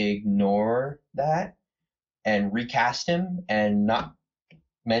ignore that and recast him and not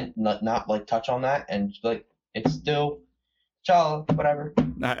like touch on that, and like it's still T'Challa, whatever.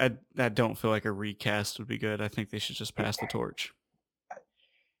 I don't feel like a recast would be good. I think they should just pass the torch.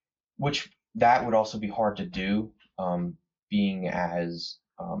 Which that would also be hard to do, being as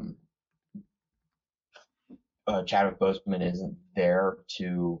Chadwick Boseman isn't there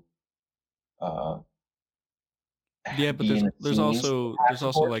to. Yeah, but there's also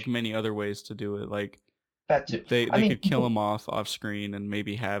like many other ways to do it. Like that too. They could kill him off screen and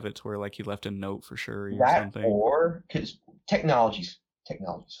maybe have it to where like he left a note for Shuri or something. Or because technology's fucking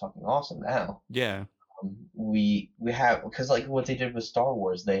awesome now. Yeah. We have, because like what they did with Star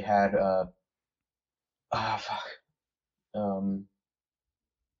Wars, they had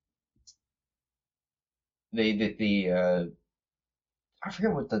they did the I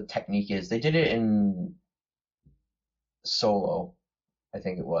forget what the technique is. They did it in Solo, I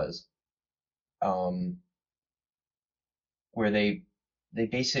think it was. where they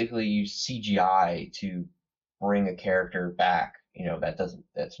basically use CGI to bring a character back,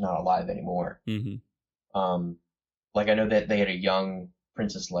 that's not alive anymore. Mm-hmm. Like I know that they had a young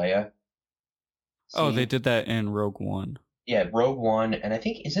Princess Leia Oh, scene. they did that in Rogue One. Yeah, Rogue One, and I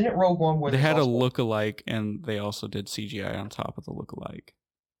think isn't it Rogue One where They there's had a also look-alike, and they also did CGI on top of the look-alike.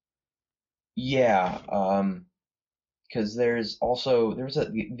 yeah, because there's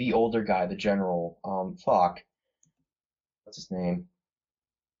the older guy, the general, fuck, what's his name?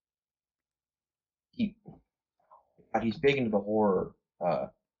 He God, he's big into the horror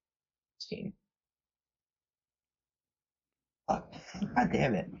scene. God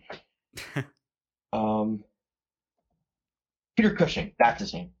damn it. Um, Peter Cushing, that's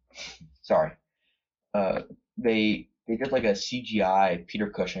his name. Sorry. Uh, they did like a CGI Peter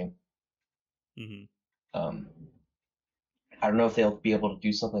Cushing. Mm-hmm. I don't know if they'll be able to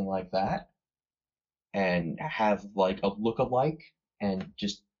do something like that and have like a look-alike and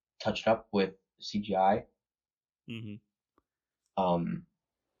just touch it up with CGI. Mm-hmm.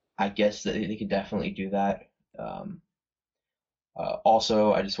 I guess that they could definitely do that.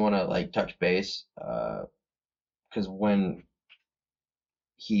 Also, I just want to like touch base because when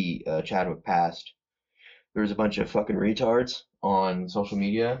Chadwick passed, there was a bunch of fucking retards on social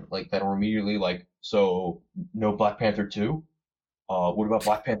media like that were immediately like, so no Black Panther 2? What about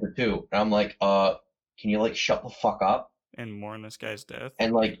Black Panther 2? And I'm like, can you like shut the fuck up And mourn this guy's death.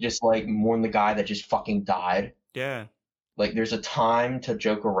 and like just like mourn the guy that just fucking died? Yeah. Like there's a time to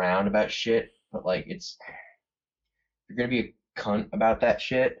joke around about shit, but like if you're gonna be a cunt about that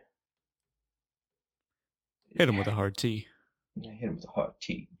shit, Hit him with a hard T. hit him with a hard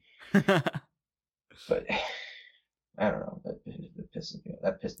T. But I don't know. That pisses me off.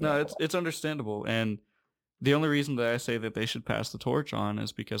 That pissed me No, off. it's understandable, and the only reason that I say that they should pass the torch on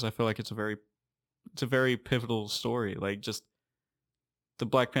is because I feel like it's a very pivotal story. Like just the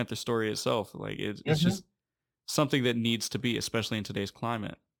Black Panther story itself, like it's just something that needs to be, especially in today's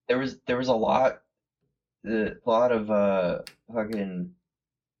climate. There was a lot of fucking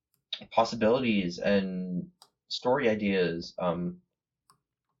possibilities and story ideas.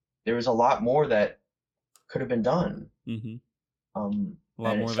 There was a lot more that could have been done. Mm-hmm. A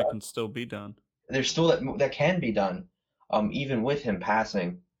lot And more that can still be done. There's still that can be done. Even with him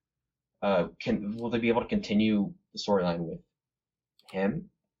passing, will they be able to continue the storyline with him?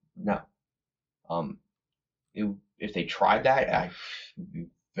 No. If they tried that, I would be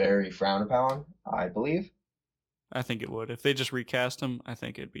very frowned upon, I believe. I think it would. If they just recast him, I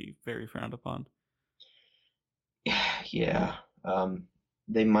think it'd be very frowned upon. Yeah.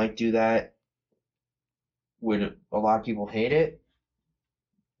 They might do that. Would a lot of people hate it?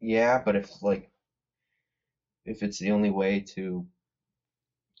 Yeah, but if it's the only way to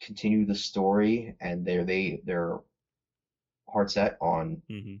continue the story and they're hard set on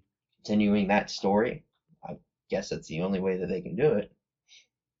Mm-hmm. continuing that story, I guess that's the only way that they can do it.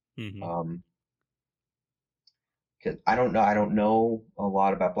 Mm-hmm. Because I don't know a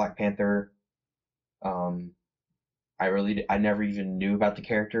lot about Black Panther. I never even knew about the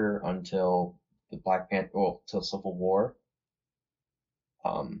character until the Black Panther, well, till Civil War.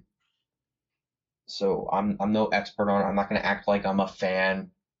 So I'm no expert on it. I'm not gonna act like I'm a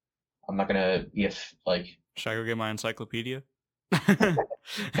fan. I'm not gonna be like. Should I go get my encyclopedia?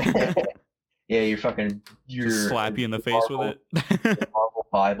 Yeah, you're just slap you in the face with it. Marvel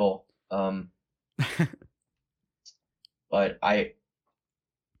Bible. But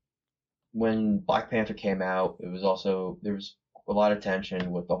when Black Panther came out, there was a lot of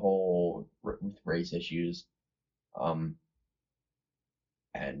tension with the whole with race issues, and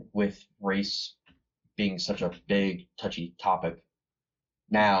with race being such a big touchy topic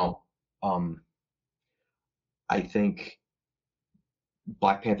now, I think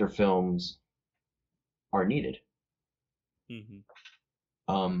Black Panther films are needed. Mm-hmm.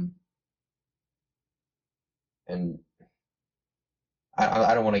 And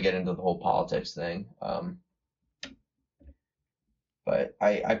I don't want to get into the whole politics thing, but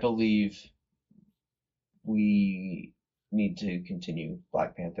I believe we need to continue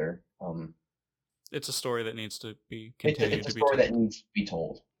Black Panther. It's a story that needs to be continued. It's a story that needs to be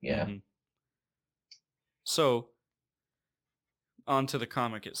told. Yeah. Mm-hmm. So, on to the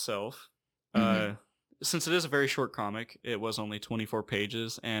comic itself. Mm-hmm. Since it is a very short comic, it was only 24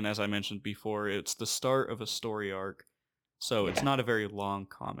 pages, and as I mentioned before, it's the start of a story arc, so it's not a very long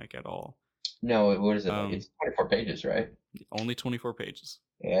comic at all. No, what is it? It's 24 pages, right? Only 24 pages.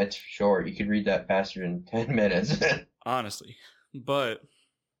 Yeah, it's short. You could read that faster in 10 minutes. Honestly. But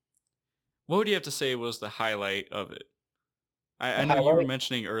what would you have to say was the highlight of it? I know you were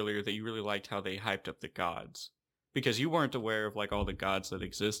mentioning earlier that you really liked how they hyped up the gods because you weren't aware of like all the gods that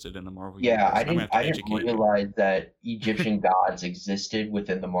existed in the Marvel Yeah, universe. I I'm gonna didn't have to I didn't educate you. realize that Egyptian gods existed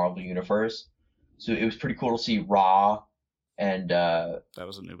within the Marvel universe. So it was pretty cool to see Ra and That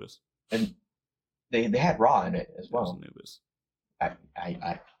was Anubis. they had Ra in it as That was well. Anubis. I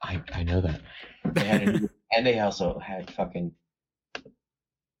know that. They had and they also had fucking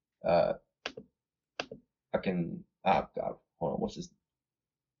oh god, hold on, what's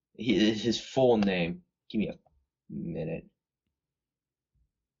his full name? Give me a minute.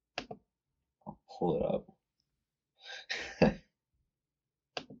 I'll pull it up.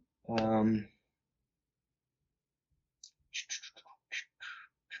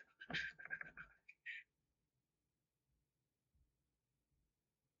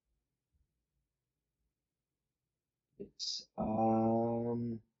 It's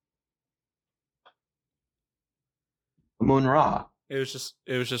Amun Ra. It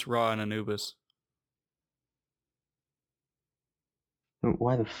was just Ra and Anubis.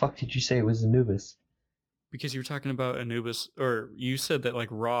 Why the fuck did you say it was Anubis? Because you were talking about Anubis, or you said that like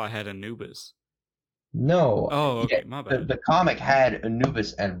Ra had Anubis. No. Oh, okay, my bad. The comic had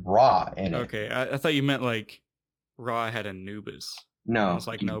Anubis and Ra in it. Okay, I thought you meant like Ra had Anubis. No. I was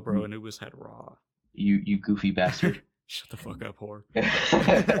like, no, bro, Anubis had Ra. You goofy bastard. Shut the fuck up, whore.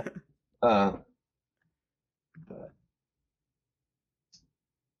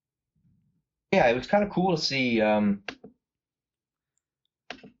 Yeah, it was kind of cool to see. I'll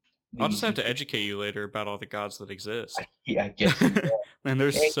just have to educate you later about all the gods that exist. Yeah, I guess. And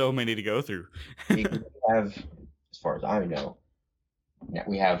there's so many to go through. We have, as far as I know,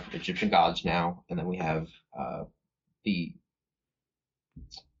 we have Egyptian gods now, and then we have the.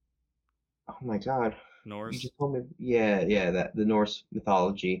 Oh my god. Norse. You just told me. Yeah, that the Norse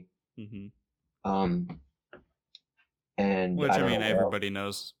mythology. Mm-hmm. And which I mean, everybody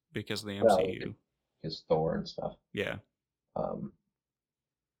knows because of the MCU. Because Thor and stuff. Yeah.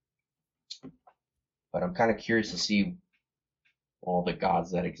 But I'm kind of curious to see all the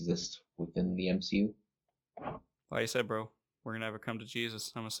gods that exist within the MCU. Like I said, bro, we're gonna have a come to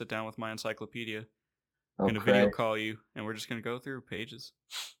Jesus. I'm gonna sit down with my encyclopedia. I'm gonna video call you, and we're just gonna go through pages.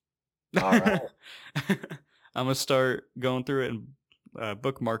 All right. I'm gonna start going through it and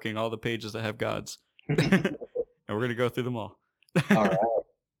bookmarking all the pages that have gods, and we're gonna go through them all. All right.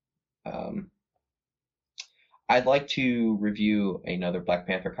 I'd like to review another Black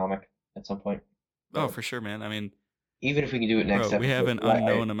Panther comic at some point. Oh, for sure, man. I mean, even if we can do it next episode. We have an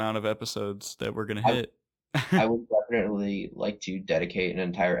unknown amount of episodes that we're gonna hit. I would definitely like to dedicate an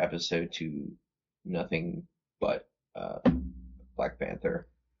entire episode to nothing but Black Panther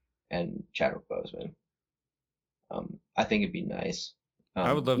and Chadwick Boseman. I think it'd be nice.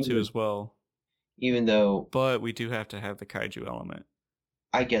 I would love to as well. Even though, but we do have to have the kaiju element.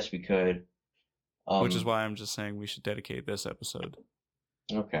 I guess we could. Which is why I'm just saying we should dedicate this episode.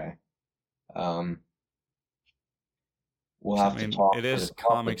 Okay. We'll have to talk. It is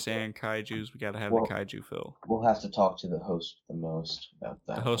comics and kaijus. We gotta have the kaiju fill. We'll have to talk to the host the most about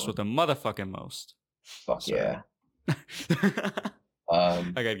that. The host with the motherfucking most. Fuck yeah. I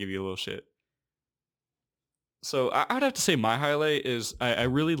gotta give you a little shit. So I'd have to say my highlight is I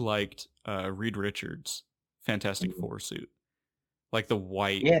really liked Reed Richards' Fantastic Four suit, like the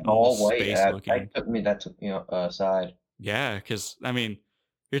white, all white. That took me aside. Yeah, because I mean,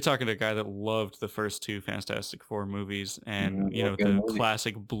 you're talking to a guy that loved the first two Fantastic Four movies, and the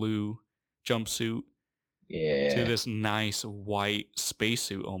classic blue jumpsuit, to this nice white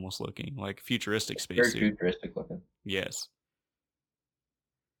spacesuit, almost looking like futuristic spacesuit. Very futuristic looking. Yes.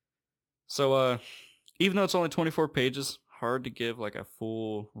 So, even though it's only 24 pages, hard to give like a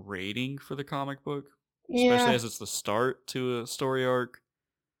full rating for the comic book, especially as it's the start to a story arc.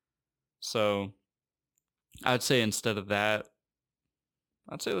 So, I'd say instead of that,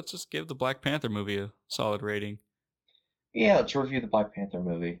 let's just give the Black Panther movie a solid rating. Yeah, let's review the Black Panther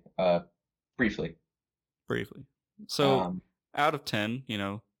movie briefly. So, out of 10,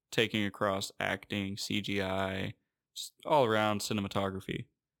 taking across acting, CGI, just all around cinematography,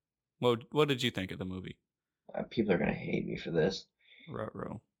 what did you think of the movie? People are gonna hate me for this.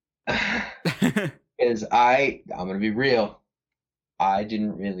 Ruh-roh. Because I'm gonna be real. I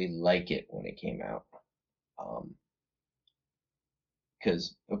didn't really like it when it came out.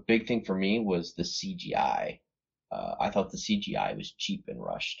 Because a big thing for me was the CGI. I thought the CGI was cheap and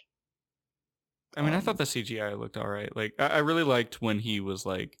rushed. I mean, I thought the CGI looked all right. Like, I really liked when he was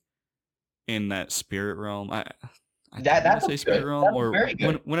like in that spirit realm. That's a spirit realm, or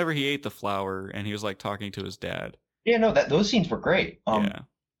whenever he ate the flower and he was like talking to his dad. Yeah, no, those scenes were great. Yeah,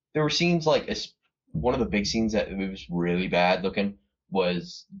 there were scenes like one of the big scenes that it was really bad looking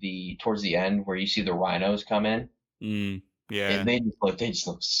was towards the end where you see the rhinos come in. Yeah. They just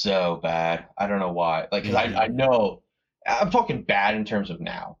look so bad. I don't know why. Like, because Mhm. I know I'm talking bad in terms of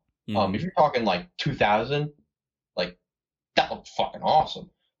now. Mhm. If you're talking like 2000, like that looked fucking awesome.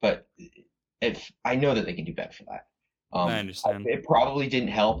 But if I know that they can do better for that. I understand. It probably didn't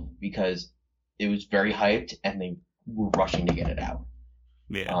help because it was very hyped and they were rushing to get it out.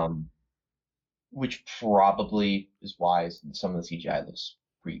 Yeah. Um, which probably is why some of the CGI looks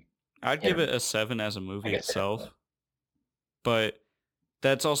pretty. I'd give it a 7 as a I movie guess itself, but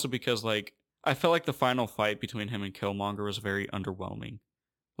that's also because like I felt like the final fight between him and Killmonger was very underwhelming.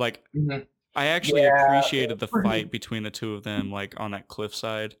 Like Mhm. I actually Yeah, appreciated the pretty. fight between the two of them, like on that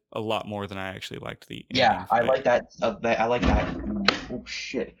cliffside, a lot more than I actually liked the Yeah, ending I fight. like that. I like that. Oh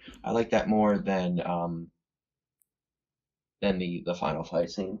shit, I like that more than the final fight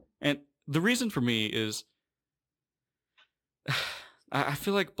scene. And the reason for me is I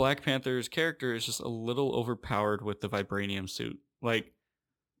feel like Black Panther's character is just a little overpowered with the vibranium suit. Like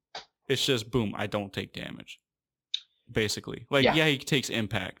it's just boom, I don't take damage. Basically. Like Yeah, yeah, he takes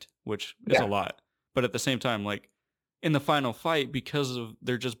impact, which is a yeah, lot. But at the same time, like in the final fight, because of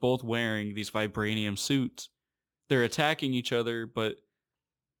they're just both wearing these vibranium suits, they're attacking each other, but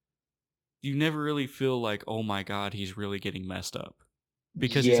you never really feel like, oh my god, he's really getting messed up.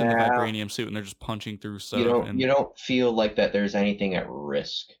 Because he's in the yeah. vibranium suit and they're just punching through stuff You and don't feel like that there's anything at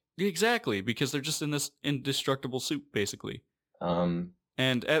risk. exactly, because they're just in this indestructible suit, basically. Um,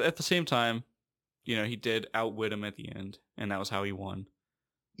 And at the same time, he did outwit him at the end, and that was how he won.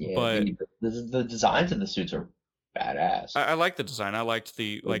 yeah, But the designs of the suits are badass. I like the design. I liked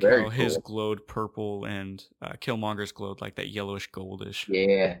the They're like very how his cool. glowed purple and Killmonger's glowed like that yellowish goldish.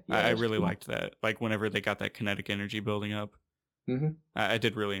 Yeah, I yeah, it's really cool. liked that. Like whenever they got that kinetic energy building up, Hmm. I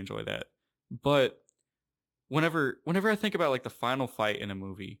did really enjoy that. But whenever I think about like the final fight in a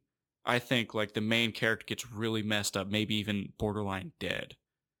movie, I think like the main character gets really messed up, maybe even borderline dead,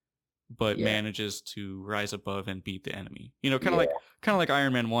 but Yeah, manages to rise above and beat the enemy. yeah, Kind of like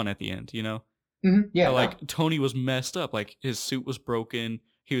Iron Man 1 at the end, yeah. How No, like Tony was messed up, like his suit was broken,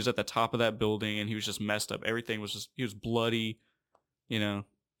 he was at the top of that building and he was just messed up. Everything was just he was bloody, you know.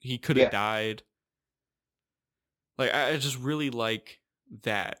 He could have yeah, died. Like I just really like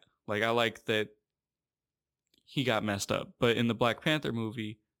that. Like I like that he got messed up. But in the Black Panther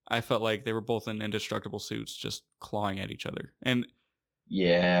movie, I felt like they were both in indestructible suits just clawing at each other.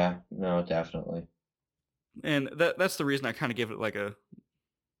 yeah. No, definitely. And that's the reason I kind of give it like a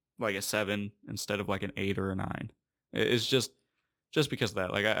 7 instead of like an 8 or a 9. It's just because of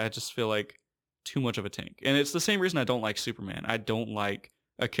that. Like I just feel like too much of a tank. And it's the same reason I don't like Superman. I don't like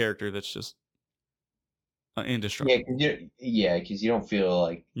a character that's just indestructible. Yeah, because you don't feel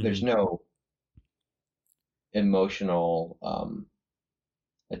like there's Hmm. no emotional,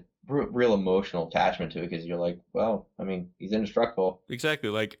 real emotional attachment to it. Because you're like, well, I mean, he's indestructible. Exactly.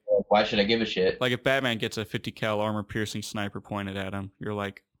 Why should I give a shit? Like if Batman gets a 50 cal armor piercing sniper pointed at him, you're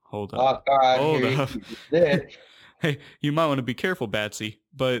like, hold up. Oh God, Hold here up. he did. Hey, you might want to be careful, Batsy.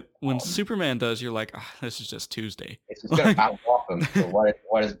 But when Um, Superman does, you're like, this is just Tuesday. it's gonna Like, bounce off him. So why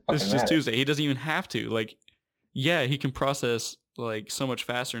does it this fucking is just matter? Tuesday. He doesn't even have to. Like, yeah, he can process like so much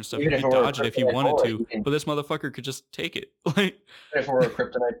faster and stuff. He Even if could it were a dodge it if he kryptonite wanted bullet, to, but this motherfucker could just take it. Like, even if it were a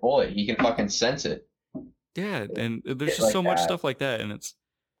kryptonite bullet, he can fucking sense it. yeah, and there's Shit just like so much that. stuff like that, and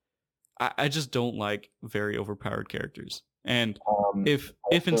I just don't like very overpowered characters. And if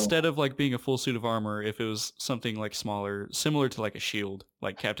Also, instead of like being a full suit of armor, if it was something like smaller, similar to like a shield,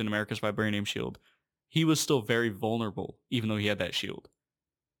 like Captain America's vibranium shield, he was still very vulnerable, even though he had that shield.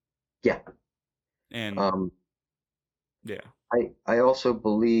 yeah. And Um, yeah, I also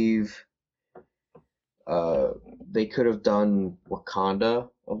believe uh they could have done Wakanda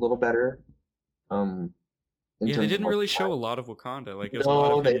a little better. In yeah, they terms of didn't like really show a lot of Wakanda. Like it was a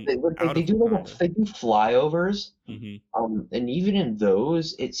lot of no, him out they of do Wakanda. they do flyovers. Hmm. And even in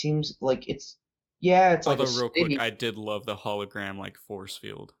those, it seems like it's like a Although real quick, city. I did love the hologram like force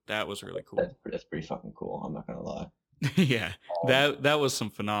field. That was really cool. That's pretty fucking cool. I'm not gonna lie. Yeah, Um, that was some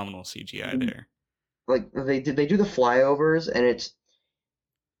phenomenal CGI there. like they do the flyovers, and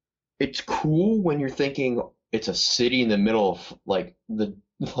it's cool when you're thinking it's a city in the middle of like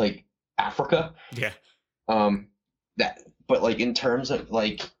Africa. Yeah. Um, that but like in terms of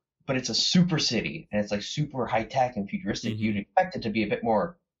like, but it's a super city and it's like super high tech and futuristic. Hmm. You'd expect it to be a bit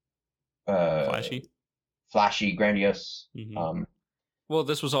more uh Flashy. flashy, grandiose. Hmm. Well,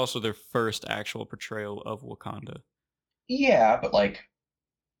 this was also their first actual portrayal of Wakanda. Yeah, but like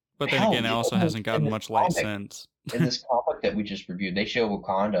But then hell, again, it also hasn't in gotten this much light comic since. in this comic that we just reviewed, they show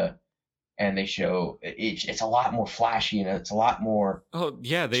Wakanda and they show it's a lot more flashy and it's a lot more Oh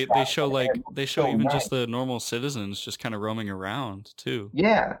yeah, they show extravagant, like and they it's show so even nice. just the normal citizens just kind of roaming around too,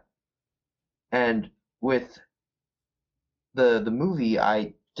 Yeah, and with the movie,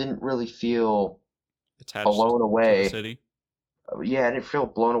 I didn't really feel attached blown to the away. city. Yeah, I didn't feel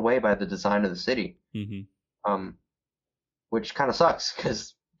blown away by the design of the city. Hmm. Um, which kind of sucks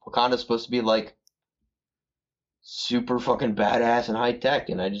because Wakanda's supposed to be like super fucking badass and high tech,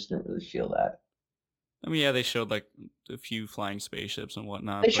 and I just didn't really feel that. I mean, yeah, they showed like a few flying spaceships and They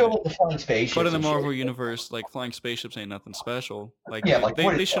whatnot, show but like the flying in spaceships the and shit. Marvel universe, like flying spaceships ain't nothing special. Like Yeah, like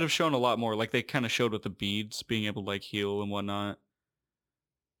what they is should have shown a lot more. Like they kind of showed with the beads being able to like heal and whatnot,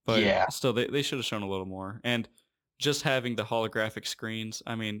 but yeah. still they should have shown a little more. And just having the holographic screens.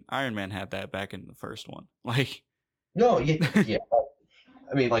 I mean, Iron Man had that back in the first one. Like, No, yeah.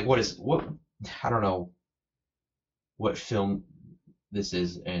 I mean, like, what? I don't know what film this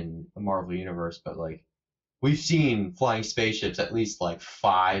is in the Marvel universe, but like, we've seen flying spaceships at least like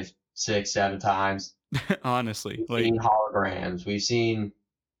 5, 6, 7 times. honestly, We've like seen holograms. you've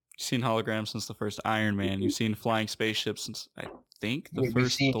seen holograms since the first Iron Man. You've seen flying spaceships since I think the We've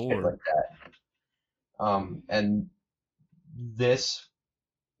first seen shit Thor. like that. And this,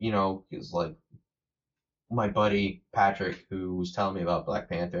 is like my buddy Patrick who was telling me about Black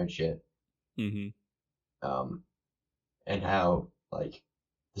Panther and shit. Hmm. Um, and how like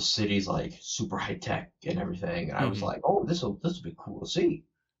the city's like super high tech and everything. And I was Hmm. like, oh, this will be cool to see.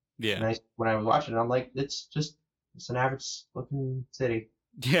 And Yeah. when I was watching it, I'm like, it's an average looking city.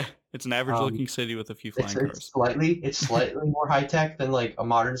 Yeah, it's an average Um, looking city with a few it's flying it's cars. slightly more high tech than like a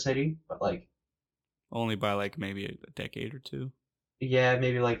modern city, but like Only by like maybe a decade or two. yeah,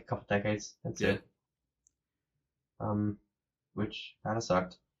 maybe like a couple decades. That's Yeah. it. Which kind of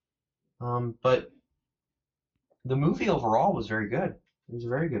sucked. But the movie overall was very good. It was a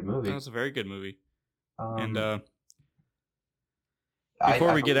very good That movie. was a very good movie. And Um, before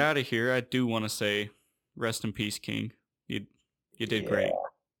I we get believe, out of here, I do want to say rest in peace, King. You did great. yeah,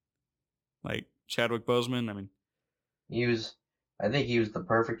 Like Chadwick Boseman, I mean, he was. I think he was the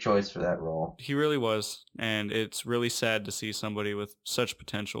perfect choice for that role. he really was, and it's really sad to see somebody with such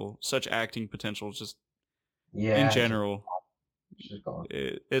potential, such acting potential just in Yeah, general. just gone.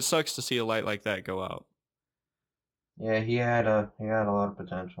 It sucks to see a light like that go out. Yeah, he had a lot of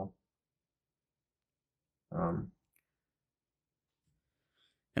potential. Um,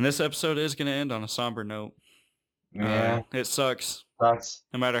 And this episode is going to end on a somber note. yeah, It sucks. sucks.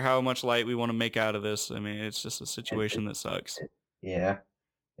 No matter how much light we want to make out of this, I mean, it's just a It, situation it, that sucks. yeah,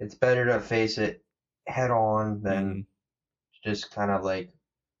 it's better to face it head on Hmm. than just kind of like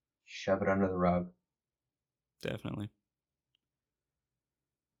shove it under the rug. Definitely.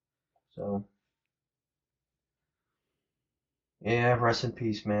 So, yeah, rest in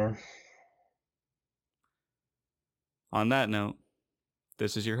peace, man. On that note,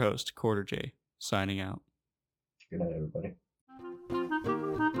 this is your host, Quarter J, signing out. Good night, everybody.